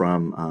approval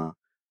from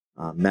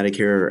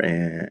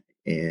Medicare,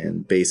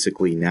 and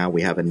basically now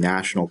we have a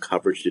national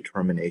coverage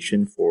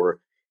determination for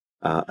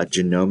a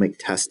genomic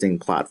testing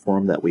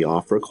platform that we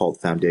offer called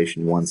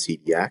Foundation One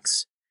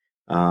CDX.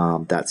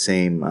 That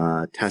same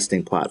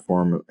testing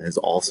platform has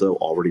also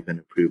already been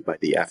approved by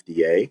the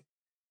FDA,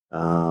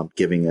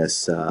 giving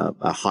us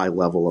a high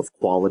level of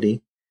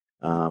quality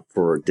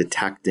for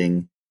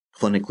detecting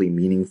clinically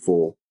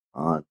meaningful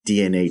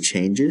DNA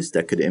changes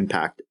that could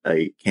impact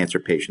a cancer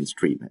patient's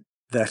treatment.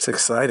 That's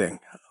exciting.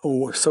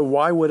 So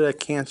why would a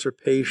cancer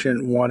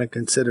patient want to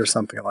consider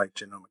something like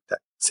genomic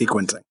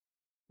sequencing?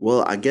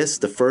 Well, I guess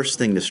the first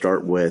thing to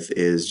start with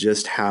is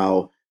just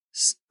how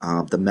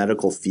the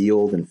medical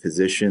field and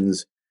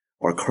physicians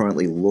are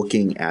currently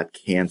looking at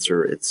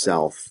cancer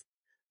itself.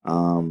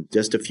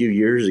 Just a few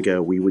years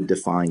ago, we would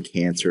define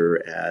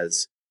cancer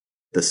as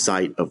the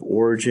site of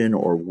origin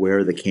or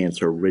where the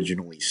cancer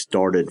originally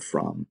started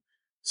from.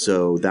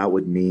 So that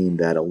would mean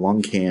that a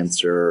lung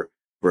cancer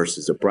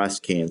versus a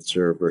breast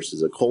cancer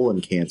versus a colon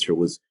cancer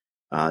was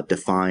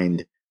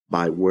defined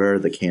by where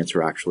the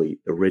cancer actually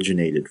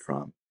originated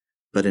from.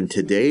 But in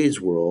today's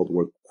world,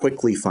 we're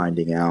quickly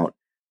finding out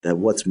that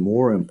what's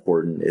more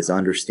important is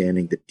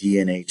understanding the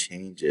DNA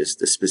changes,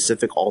 the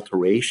specific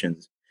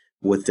alterations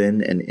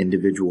within an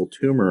individual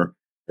tumor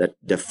that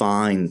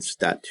defines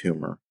that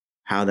tumor,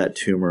 how that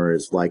tumor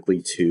is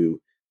likely to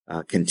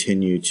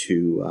continue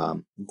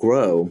to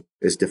grow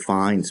is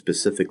defined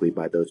specifically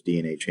by those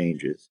DNA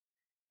changes.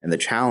 And the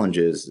challenge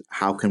is,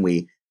 how can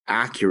we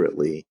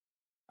accurately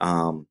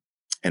and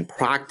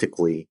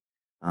practically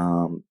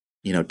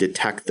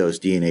detect those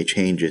DNA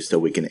changes so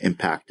we can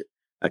impact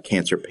a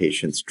cancer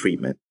patient's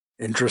treatment.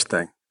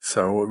 Interesting.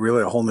 So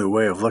really a whole new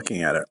way of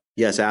looking at it.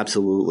 Yes,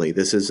 absolutely.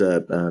 This is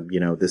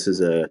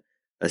a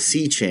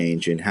sea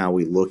change in how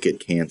we look at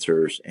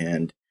cancers,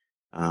 and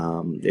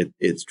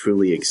it's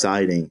truly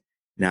exciting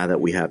now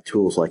that we have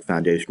tools like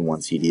Foundation One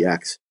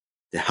CDX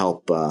to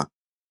help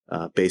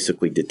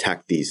basically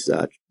detect these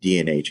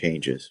DNA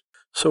changes.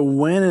 So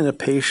when in a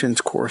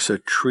patient's course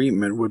of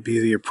treatment would be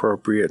the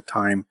appropriate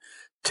time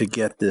to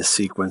get this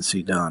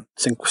sequencing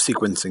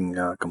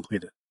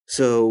completed?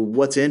 So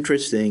what's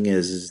interesting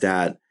is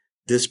that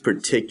this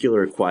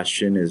particular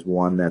question is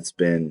one that's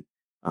been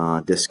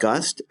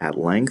discussed at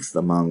length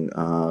among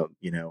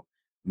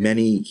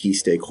many key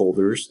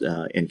stakeholders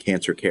in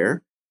cancer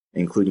care,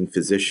 including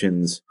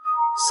physicians,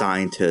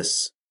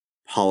 scientists,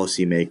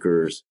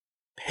 policymakers,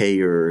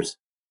 payers,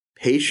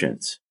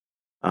 patients.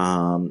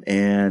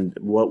 And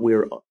what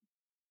we're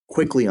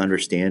quickly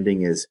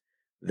understanding is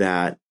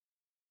that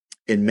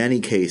in many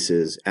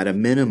cases, at a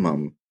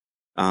minimum,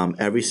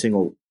 every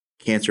single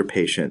cancer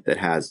patient that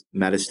has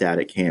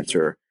metastatic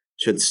cancer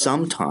should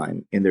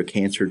sometime in their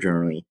cancer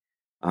journey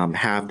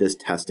have this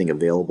testing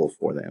available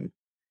for them.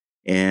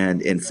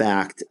 And in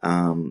fact,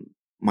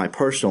 my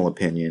personal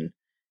opinion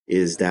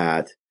is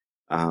that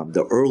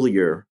the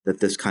earlier that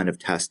this kind of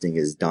testing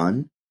is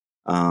done,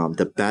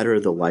 the better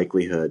the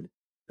likelihood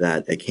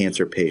that a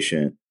cancer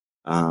patient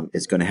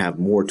is going to have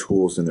more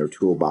tools in their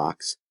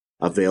toolbox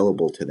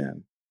available to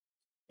them.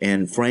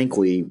 And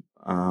frankly,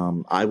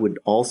 I would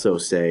also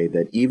say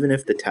that even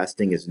if the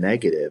testing is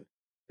negative,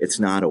 it's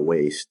not a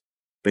waste,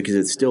 because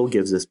it still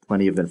gives us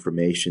plenty of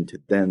information to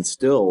then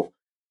still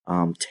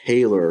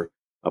tailor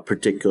a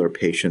particular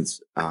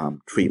patient's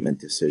treatment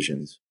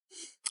decisions.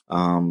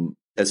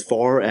 As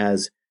far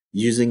as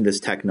using this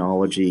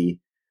technology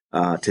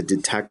to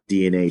detect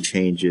DNA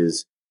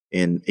changes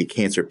in a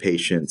cancer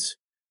patient's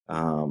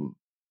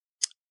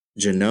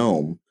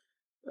genome,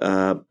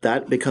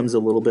 that becomes a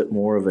little bit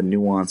more of a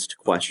nuanced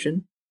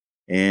question.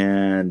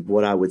 And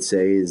what I would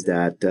say is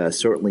that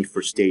certainly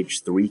for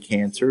stage 3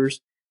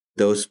 cancers,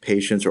 those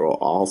patients are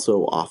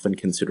also often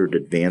considered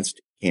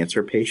advanced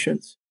cancer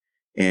patients.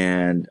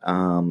 And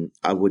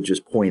I would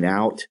just point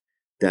out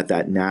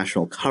that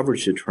national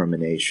coverage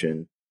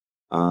determination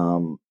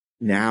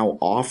now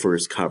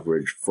offers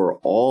coverage for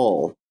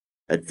all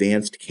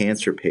advanced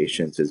cancer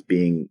patients as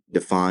being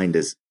defined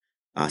as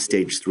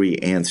stage 3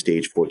 and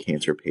stage 4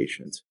 cancer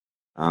patients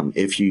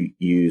if you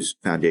use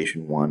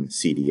Foundation One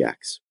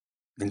CDX.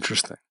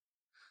 Interesting.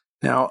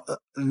 Now,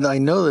 I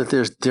know that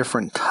there's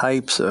different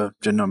types of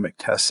genomic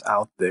tests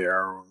out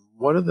there.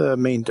 What are the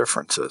main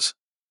differences?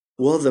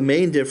 Well, the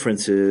main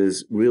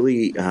differences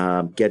really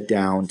get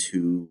down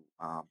to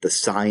the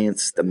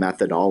science, the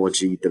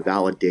methodology, the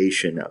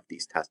validation of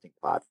these testing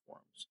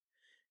platforms.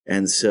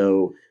 And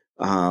so,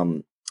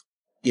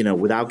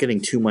 without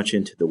getting too much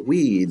into the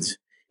weeds,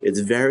 it's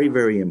very,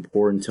 very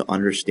important to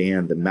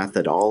understand the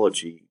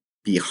methodology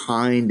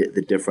behind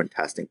the different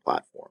testing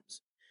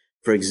platforms.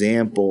 For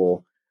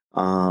example,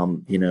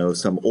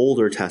 some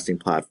older testing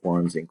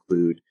platforms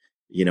include,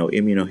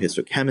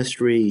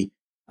 immunohistochemistry,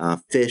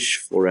 FISH,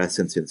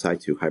 fluorescence in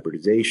situ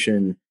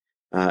hybridization,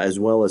 as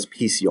well as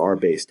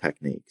PCR-based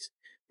techniques.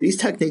 These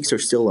techniques are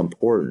still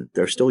important.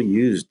 They're still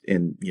used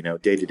in,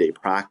 day-to-day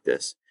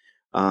practice.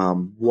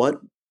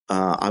 What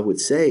I would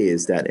say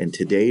is that in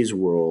today's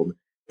world,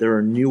 there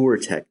are newer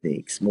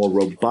techniques, more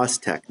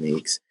robust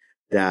techniques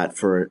that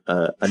for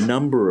a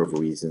number of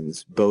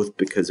reasons, both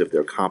because of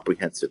their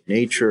comprehensive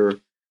nature,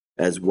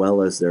 as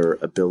well as their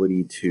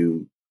ability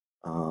to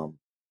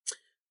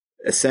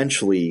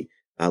essentially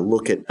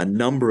look at a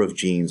number of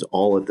genes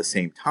all at the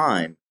same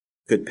time,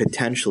 could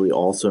potentially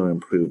also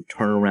improve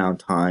turnaround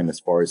time as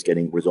far as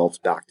getting results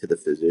back to the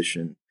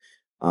physician,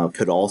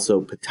 could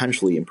also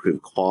potentially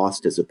improve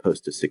cost as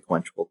opposed to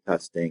sequential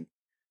testing.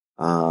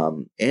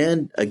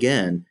 And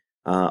again,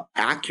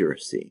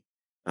 accuracy.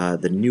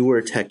 The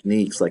newer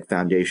techniques like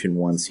Foundation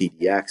One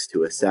CDX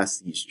to assess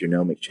these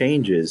genomic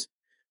changes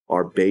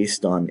are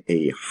based on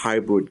a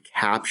hybrid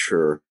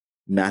capture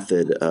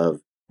method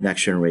of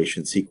next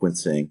generation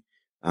sequencing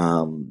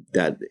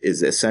that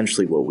is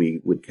essentially what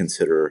we would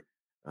consider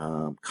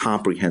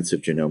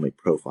comprehensive genomic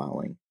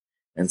profiling.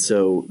 And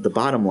so the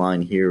bottom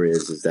line here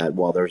is that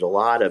while there's a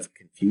lot of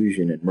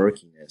confusion and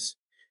murkiness,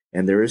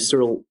 and there is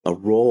still a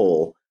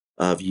role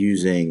of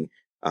using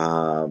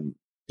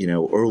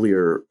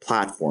earlier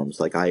platforms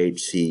like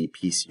IHC,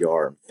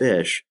 PCR, and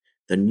FISH,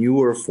 the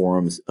newer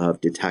forms of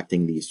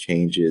detecting these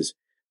changes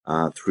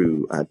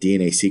through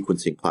DNA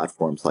sequencing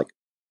platforms like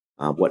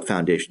what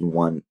Foundation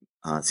One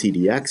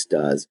CDX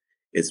does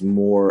is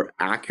more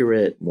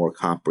accurate, more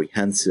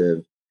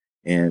comprehensive,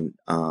 and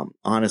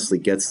honestly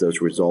gets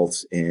those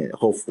results and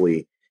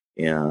hopefully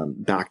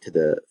back to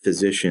the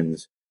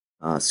physicians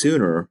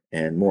sooner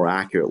and more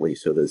accurately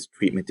so those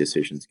treatment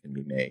decisions can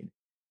be made.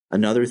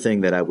 Another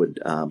thing that I would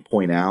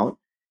point out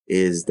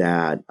is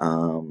that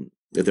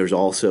there's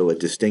also a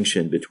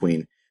distinction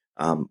between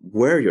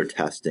where you're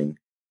testing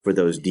for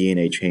those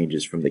DNA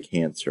changes from the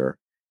cancer.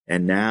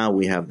 And now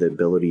we have the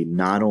ability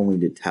not only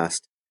to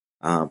test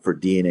for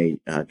DNA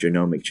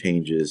genomic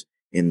changes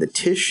in the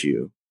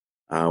tissue,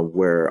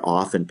 where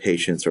often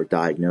patients are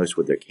diagnosed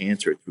with their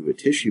cancer through a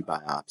tissue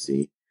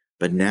biopsy,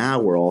 but now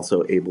we're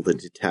also able to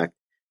detect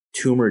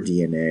tumor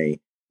DNA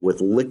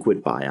with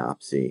liquid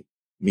biopsy,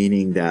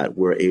 meaning that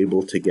we're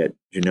able to get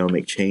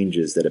genomic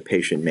changes that a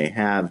patient may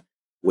have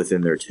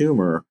within their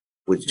tumor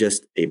with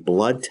just a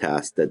blood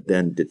test that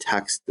then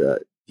detects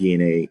the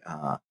DNA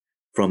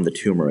from the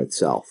tumor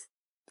itself.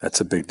 That's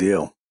a big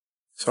deal.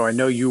 So I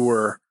know you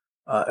were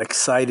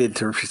excited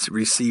to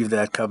receive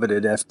that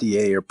coveted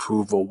FDA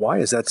approval. Why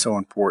is that so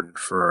important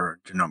for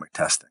genomic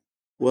testing?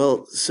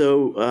 Well,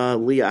 so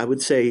Lee, I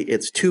would say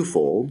it's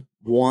twofold.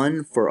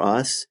 One, for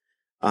us,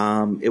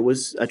 it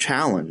was a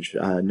challenge.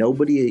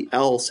 Nobody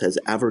else has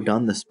ever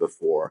done this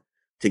before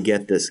to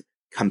get this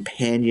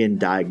companion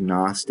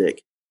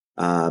diagnostic,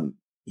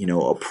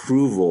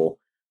 approval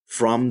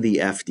from the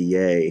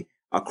FDA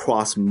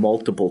across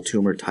multiple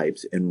tumor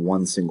types in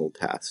one single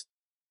test.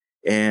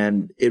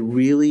 And it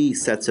really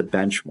sets a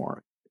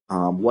benchmark.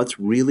 What's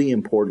really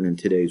important in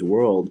today's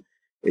world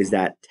is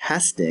that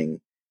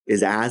testing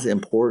is as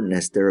important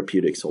as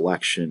therapeutic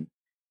selection.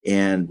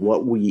 And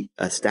what we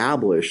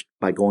established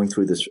by going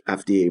through this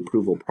FDA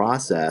approval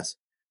process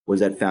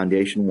was that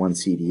Foundation One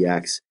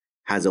CDX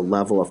has a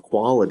level of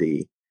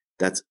quality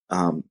that's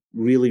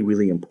really,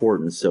 really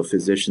important so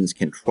physicians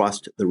can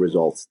trust the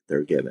results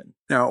they're given.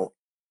 Now,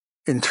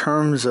 in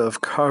terms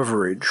of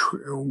coverage,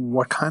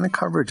 what kind of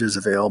coverage is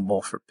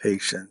available for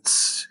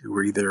patients who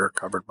are either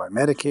covered by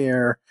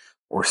Medicare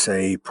or,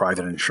 say,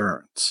 private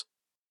insurance?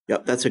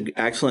 Yep, that's an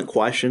excellent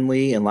question,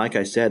 Lee. And like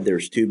I said,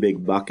 there's two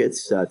big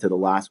buckets to the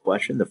last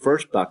question. The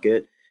first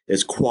bucket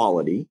is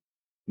quality,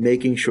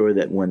 making sure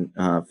that when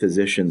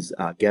physicians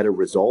get a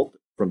result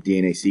from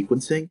DNA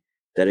sequencing,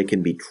 that it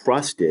can be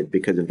trusted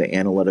because of the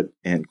analytic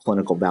and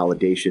clinical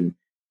validation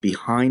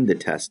behind the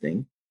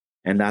testing.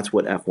 And that's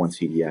what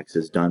F1CDX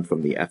has done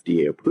from the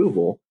FDA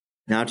approval.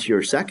 Now to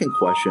your second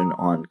question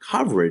on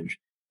coverage,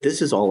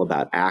 this is all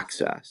about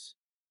access.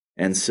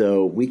 And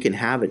so we can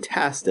have a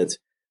test that's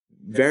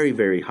very,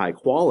 very high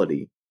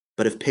quality,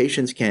 but if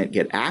patients can't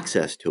get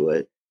access to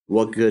it,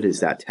 what good is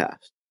that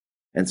test?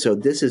 And so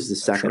this is the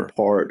second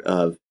part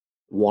of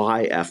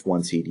why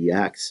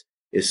F1CDX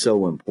is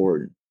so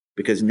important,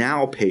 because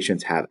now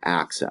patients have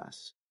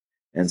access.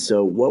 And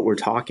so what we're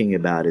talking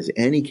about is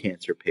any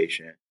cancer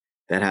patient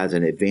that has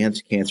an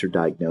advanced cancer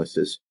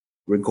diagnosis,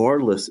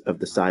 regardless of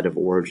the site of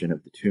origin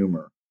of the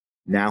tumor,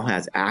 now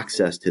has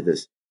access to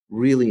this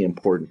really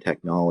important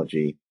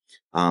technology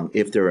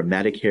if they're a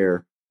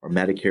Medicare or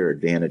Medicare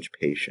Advantage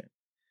patient.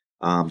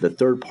 The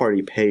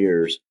third-party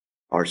payers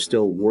are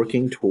still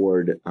working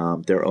toward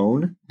their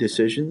own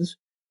decisions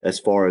as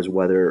far as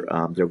whether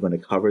they're going to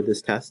cover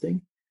this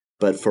testing.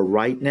 But for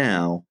right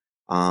now,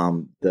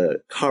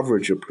 the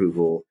coverage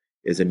approval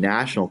is a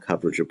national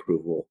coverage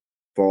approval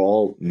for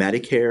all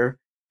Medicare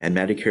and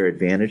Medicare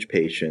Advantage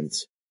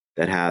patients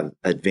that have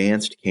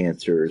advanced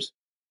cancers,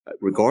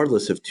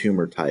 regardless of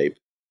tumor type,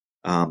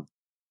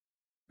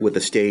 with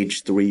a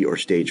stage 3 or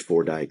stage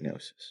 4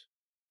 diagnosis.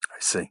 I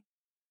see.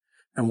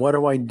 And what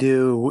do I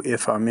do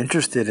if I'm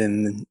interested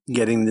in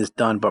getting this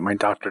done, but my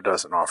doctor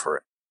doesn't offer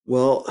it?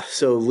 Well,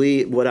 so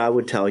Lee, what I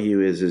would tell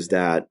you is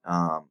that,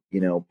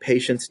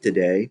 patients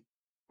today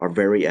are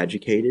very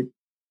educated,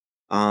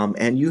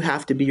 and you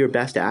have to be your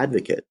best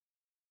advocate.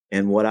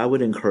 And what I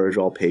would encourage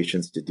all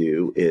patients to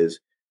do is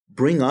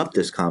bring up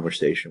this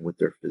conversation with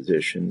their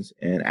physicians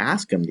and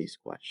ask them these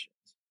questions.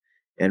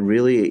 And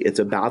really, it's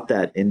about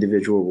that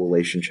individual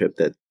relationship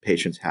that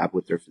patients have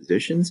with their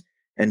physicians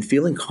and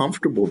feeling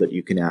comfortable that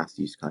you can ask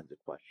these kinds of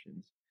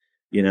questions.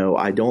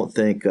 I don't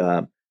think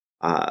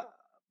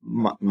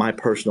my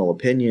personal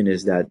opinion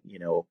is that,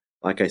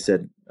 like I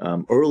said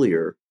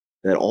earlier,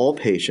 that all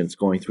patients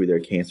going through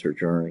their cancer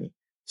journey,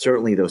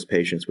 certainly those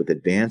patients with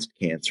advanced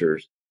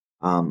cancers,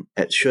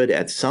 should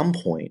at some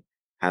point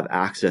have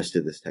access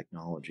to this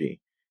technology.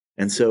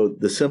 And so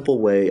the simple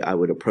way I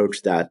would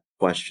approach that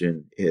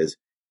question is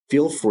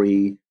feel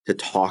free to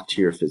talk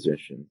to your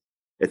physician.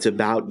 It's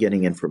about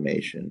getting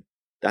information.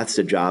 That's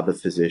the job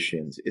of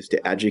physicians, is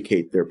to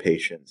educate their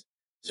patients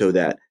so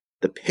that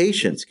the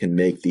patients can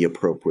make the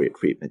appropriate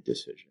treatment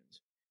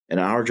decisions. And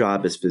our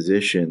job as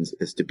physicians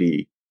is to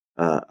be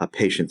a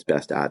patient's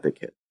best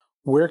advocate.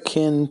 Where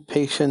can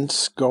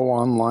patients go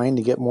online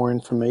to get more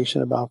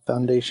information about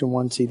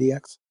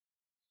FoundationOne-CDX?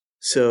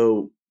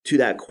 So to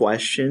that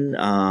question,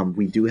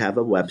 we do have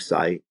a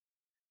website.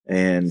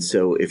 And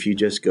so if you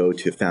just go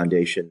to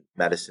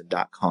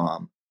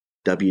foundationmedicine.com,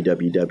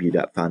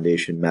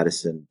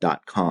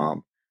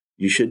 www.foundationmedicine.com,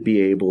 you should be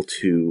able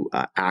to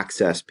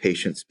access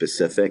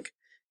patient-specific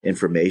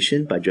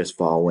information by just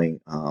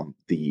following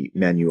the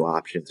menu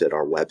options at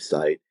our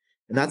website.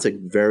 And that's a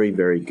very,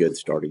 very good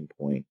starting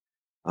point.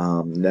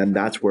 Then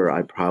that's where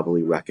I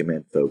probably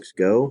recommend folks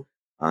go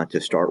to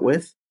start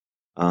with.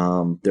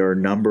 There are a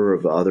number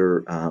of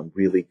other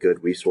really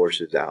good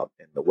resources out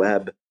in the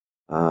web.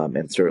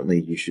 And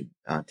certainly you should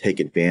take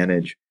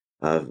advantage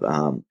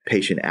of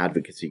patient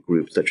advocacy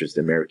groups such as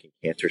the American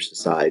Cancer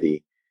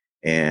Society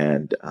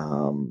and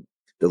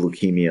the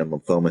Leukemia and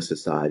Lymphoma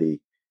Society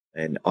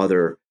and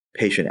other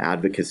patient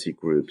advocacy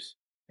groups,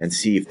 and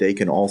see if they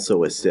can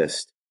also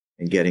assist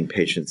in getting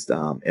patients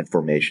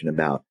information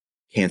about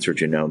cancer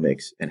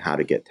genomics and how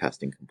to get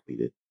testing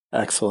completed.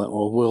 Excellent.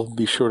 Well, we'll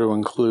be sure to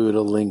include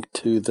a link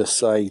to the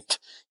site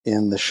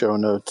in the show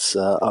notes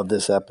of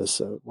this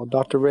episode. Well,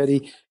 Dr.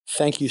 Reddy,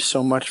 thank you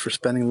so much for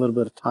spending a little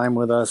bit of time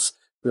with us.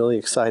 Really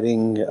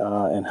exciting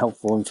and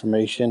helpful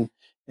information,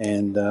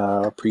 and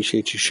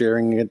appreciate you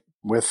sharing it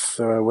with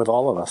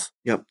all of us.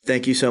 Yep.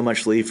 Thank you so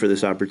much, Lee, for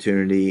this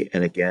opportunity.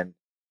 And again,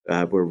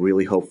 we're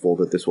really hopeful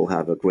that this will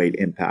have a great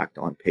impact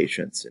on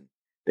patients and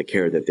the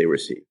care that they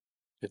receive.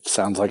 It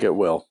sounds like it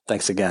will.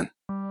 Thanks again.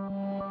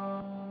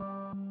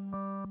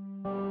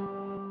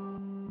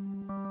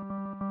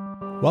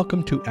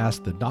 Welcome to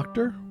Ask the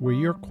Doctor, where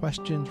your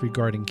questions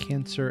regarding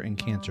cancer and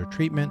cancer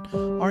treatment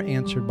are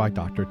answered by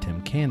Dr.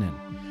 Tim Cannon.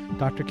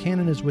 Dr.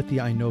 Cannon is with the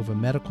Inova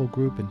Medical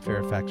Group in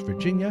Fairfax,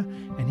 Virginia,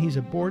 and he's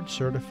a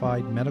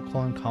board-certified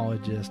medical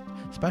oncologist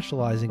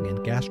specializing in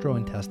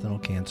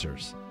gastrointestinal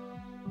cancers.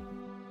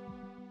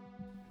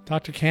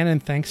 Dr. Cannon,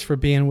 thanks for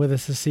being with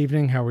us this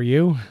evening. How are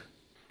you?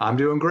 I'm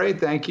doing great,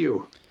 thank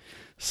you.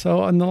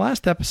 So in the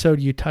last episode,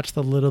 you touched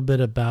a little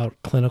bit about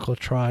clinical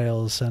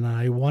trials, and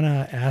I want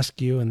to ask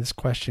you, and this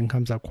question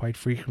comes up quite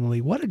frequently,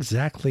 what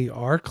exactly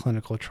are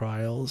clinical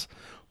trials,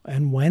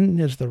 and when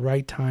is the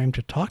right time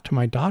to talk to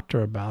my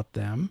doctor about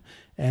them?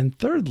 And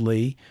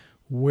thirdly,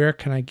 where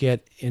can I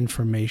get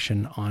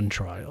information on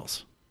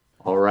trials?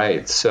 All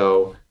right,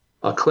 so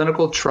a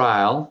clinical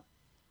trial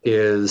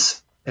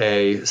is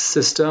a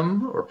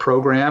system or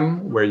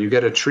program where you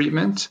get a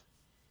treatment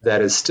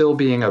that is still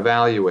being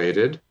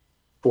evaluated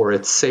for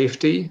its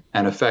safety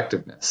and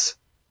effectiveness.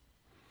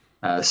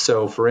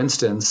 So, for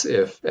instance,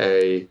 if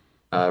a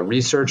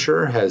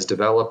researcher has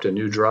developed a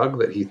new drug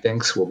that he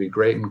thinks will be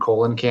great in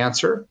colon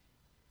cancer,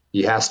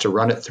 he has to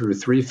run it through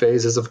 3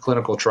 phases of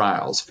clinical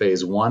trials,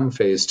 phase 1,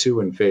 phase 2,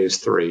 and phase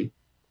 3.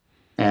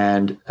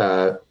 And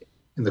in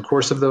the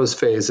course of those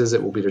phases,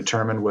 it will be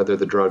determined whether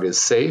the drug is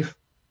safe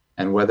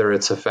and whether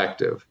it's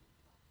effective.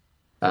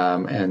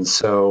 And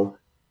so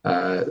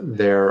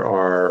there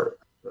are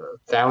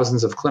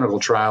thousands of clinical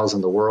trials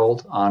in the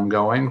world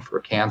ongoing for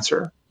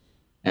cancer.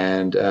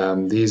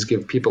 And these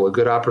give people a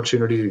good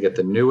opportunity to get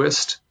the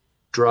newest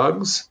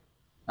drugs.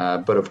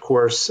 But of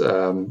course,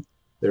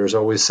 there's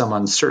always some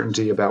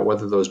uncertainty about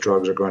whether those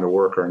drugs are going to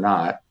work or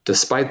not.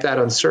 Despite that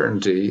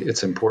uncertainty,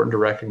 it's important to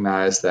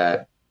recognize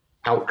that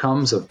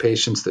outcomes of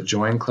patients that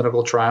join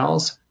clinical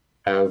trials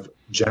have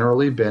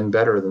generally been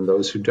better than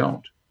those who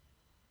don't.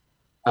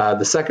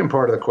 The second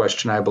part of the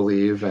question, I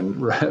believe,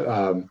 and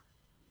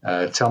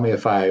tell me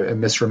if I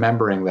am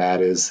misremembering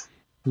that, is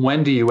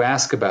when do you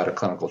ask about a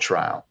clinical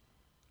trial?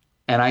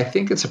 And I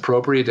think it's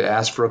appropriate to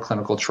ask for a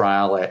clinical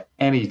trial at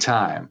any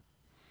time.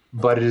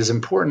 But it is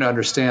important to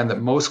understand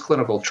that most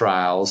clinical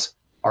trials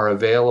are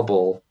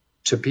available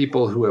to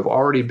people who have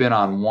already been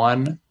on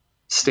one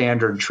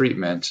standard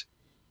treatment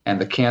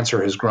and the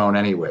cancer has grown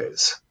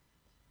anyways.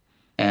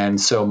 And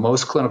so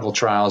most clinical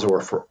trials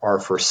are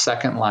for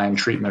second-line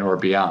treatment or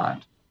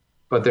beyond.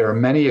 But there are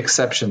many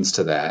exceptions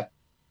to that,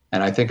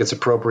 and I think it's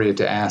appropriate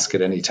to ask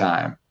at any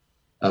time.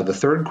 The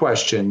third part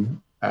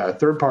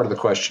of the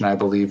question, I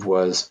believe,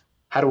 was,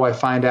 how do I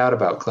find out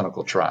about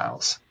clinical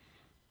trials?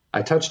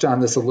 I touched on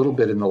this a little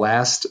bit in the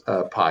last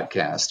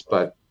podcast,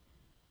 but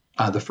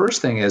the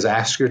first thing is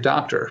ask your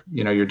doctor.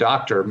 Your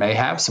doctor may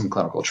have some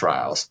clinical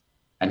trials,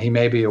 and he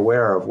may be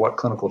aware of what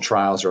clinical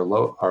trials are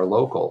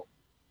local.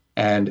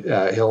 And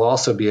he'll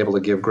also be able to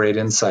give great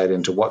insight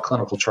into what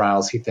clinical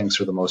trials he thinks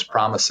are the most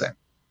promising.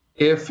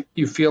 If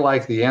you feel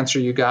like the answer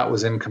you got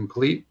was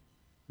incomplete,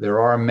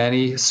 there are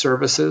many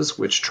services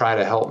which try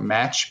to help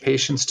match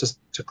patients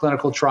to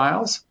clinical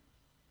trials.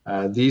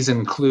 These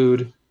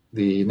include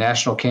the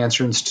National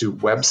Cancer Institute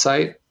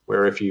website,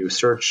 where if you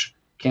search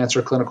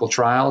cancer clinical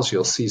trials,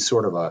 you'll see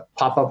sort of a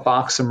pop-up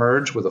box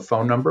emerge with a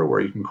phone number where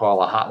you can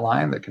call a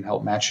hotline that can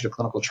help match you to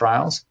clinical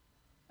trials.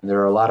 And there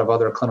are a lot of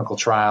other clinical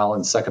trial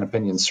and second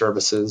opinion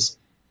services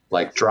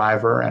like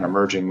Driver and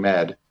Emerging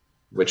Med,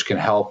 which can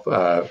help,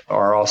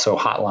 are also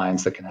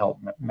hotlines that can help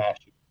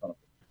match you to clinical.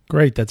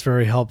 Great. That's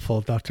very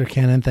helpful. Dr.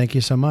 Cannon, thank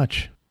you so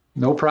much.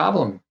 No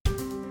problem.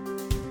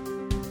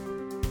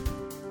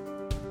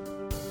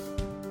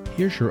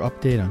 Here's your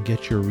update on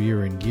Get Your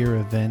Rear in Gear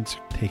events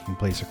taking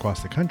place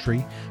across the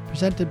country,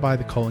 presented by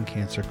the Colon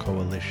Cancer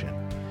Coalition.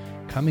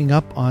 Coming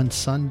up on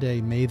Sunday,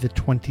 May the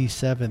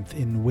 27th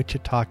in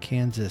Wichita,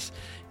 Kansas,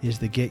 is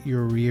the Get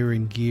Your Rear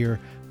in Gear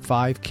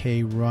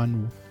 5K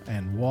run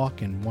and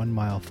walk and 1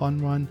 mile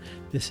fun run.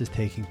 This is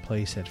taking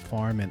place at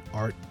Farm and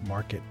Art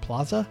Market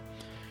Plaza.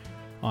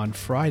 On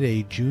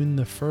Friday, June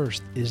the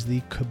 1st, is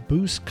the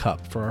Caboose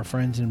Cup for our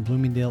friends in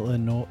Bloomingdale,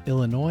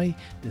 Illinois.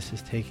 This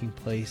is taking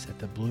place at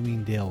the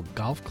Bloomingdale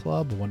Golf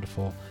Club, a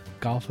wonderful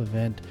golf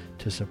event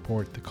to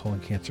support the Colon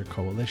Cancer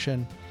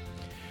Coalition.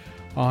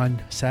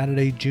 On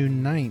Saturday,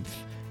 June 9th,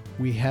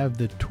 we have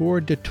the Tour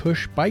de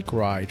Tush bike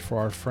ride for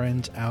our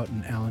friends out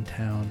in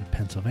Allentown,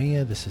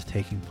 Pennsylvania. This is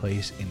taking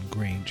place in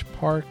Grange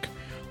Park.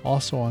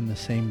 Also on the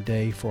same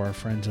day for our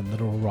friends in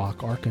Little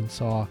Rock,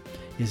 Arkansas,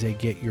 is a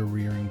Get Your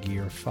Rear in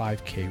Gear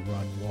 5K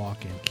run,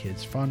 walk, and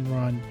kids fun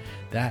run.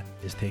 That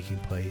is taking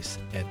place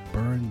at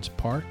Burns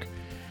Park.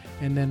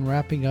 And then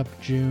wrapping up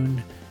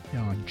June,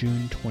 on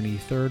June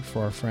 23rd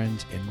for our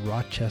friends in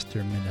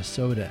Rochester,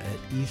 Minnesota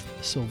at East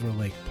Silver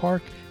Lake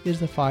Park is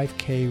the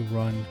 5K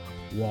run,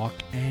 walk,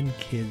 and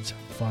kids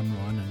fun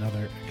run,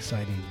 another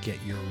exciting Get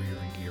Your Rear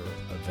in Gear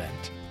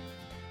event.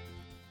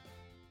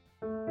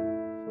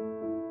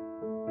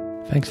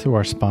 Thanks to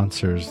our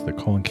sponsors, the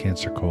Colon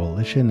Cancer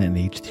Coalition and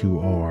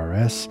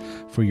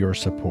H2ORS, for your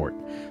support.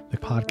 The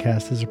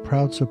podcast is a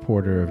proud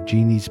supporter of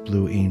Jeannie's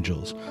Blue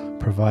Angels,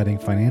 providing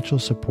financial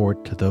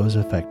support to those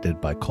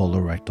affected by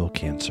colorectal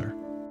cancer.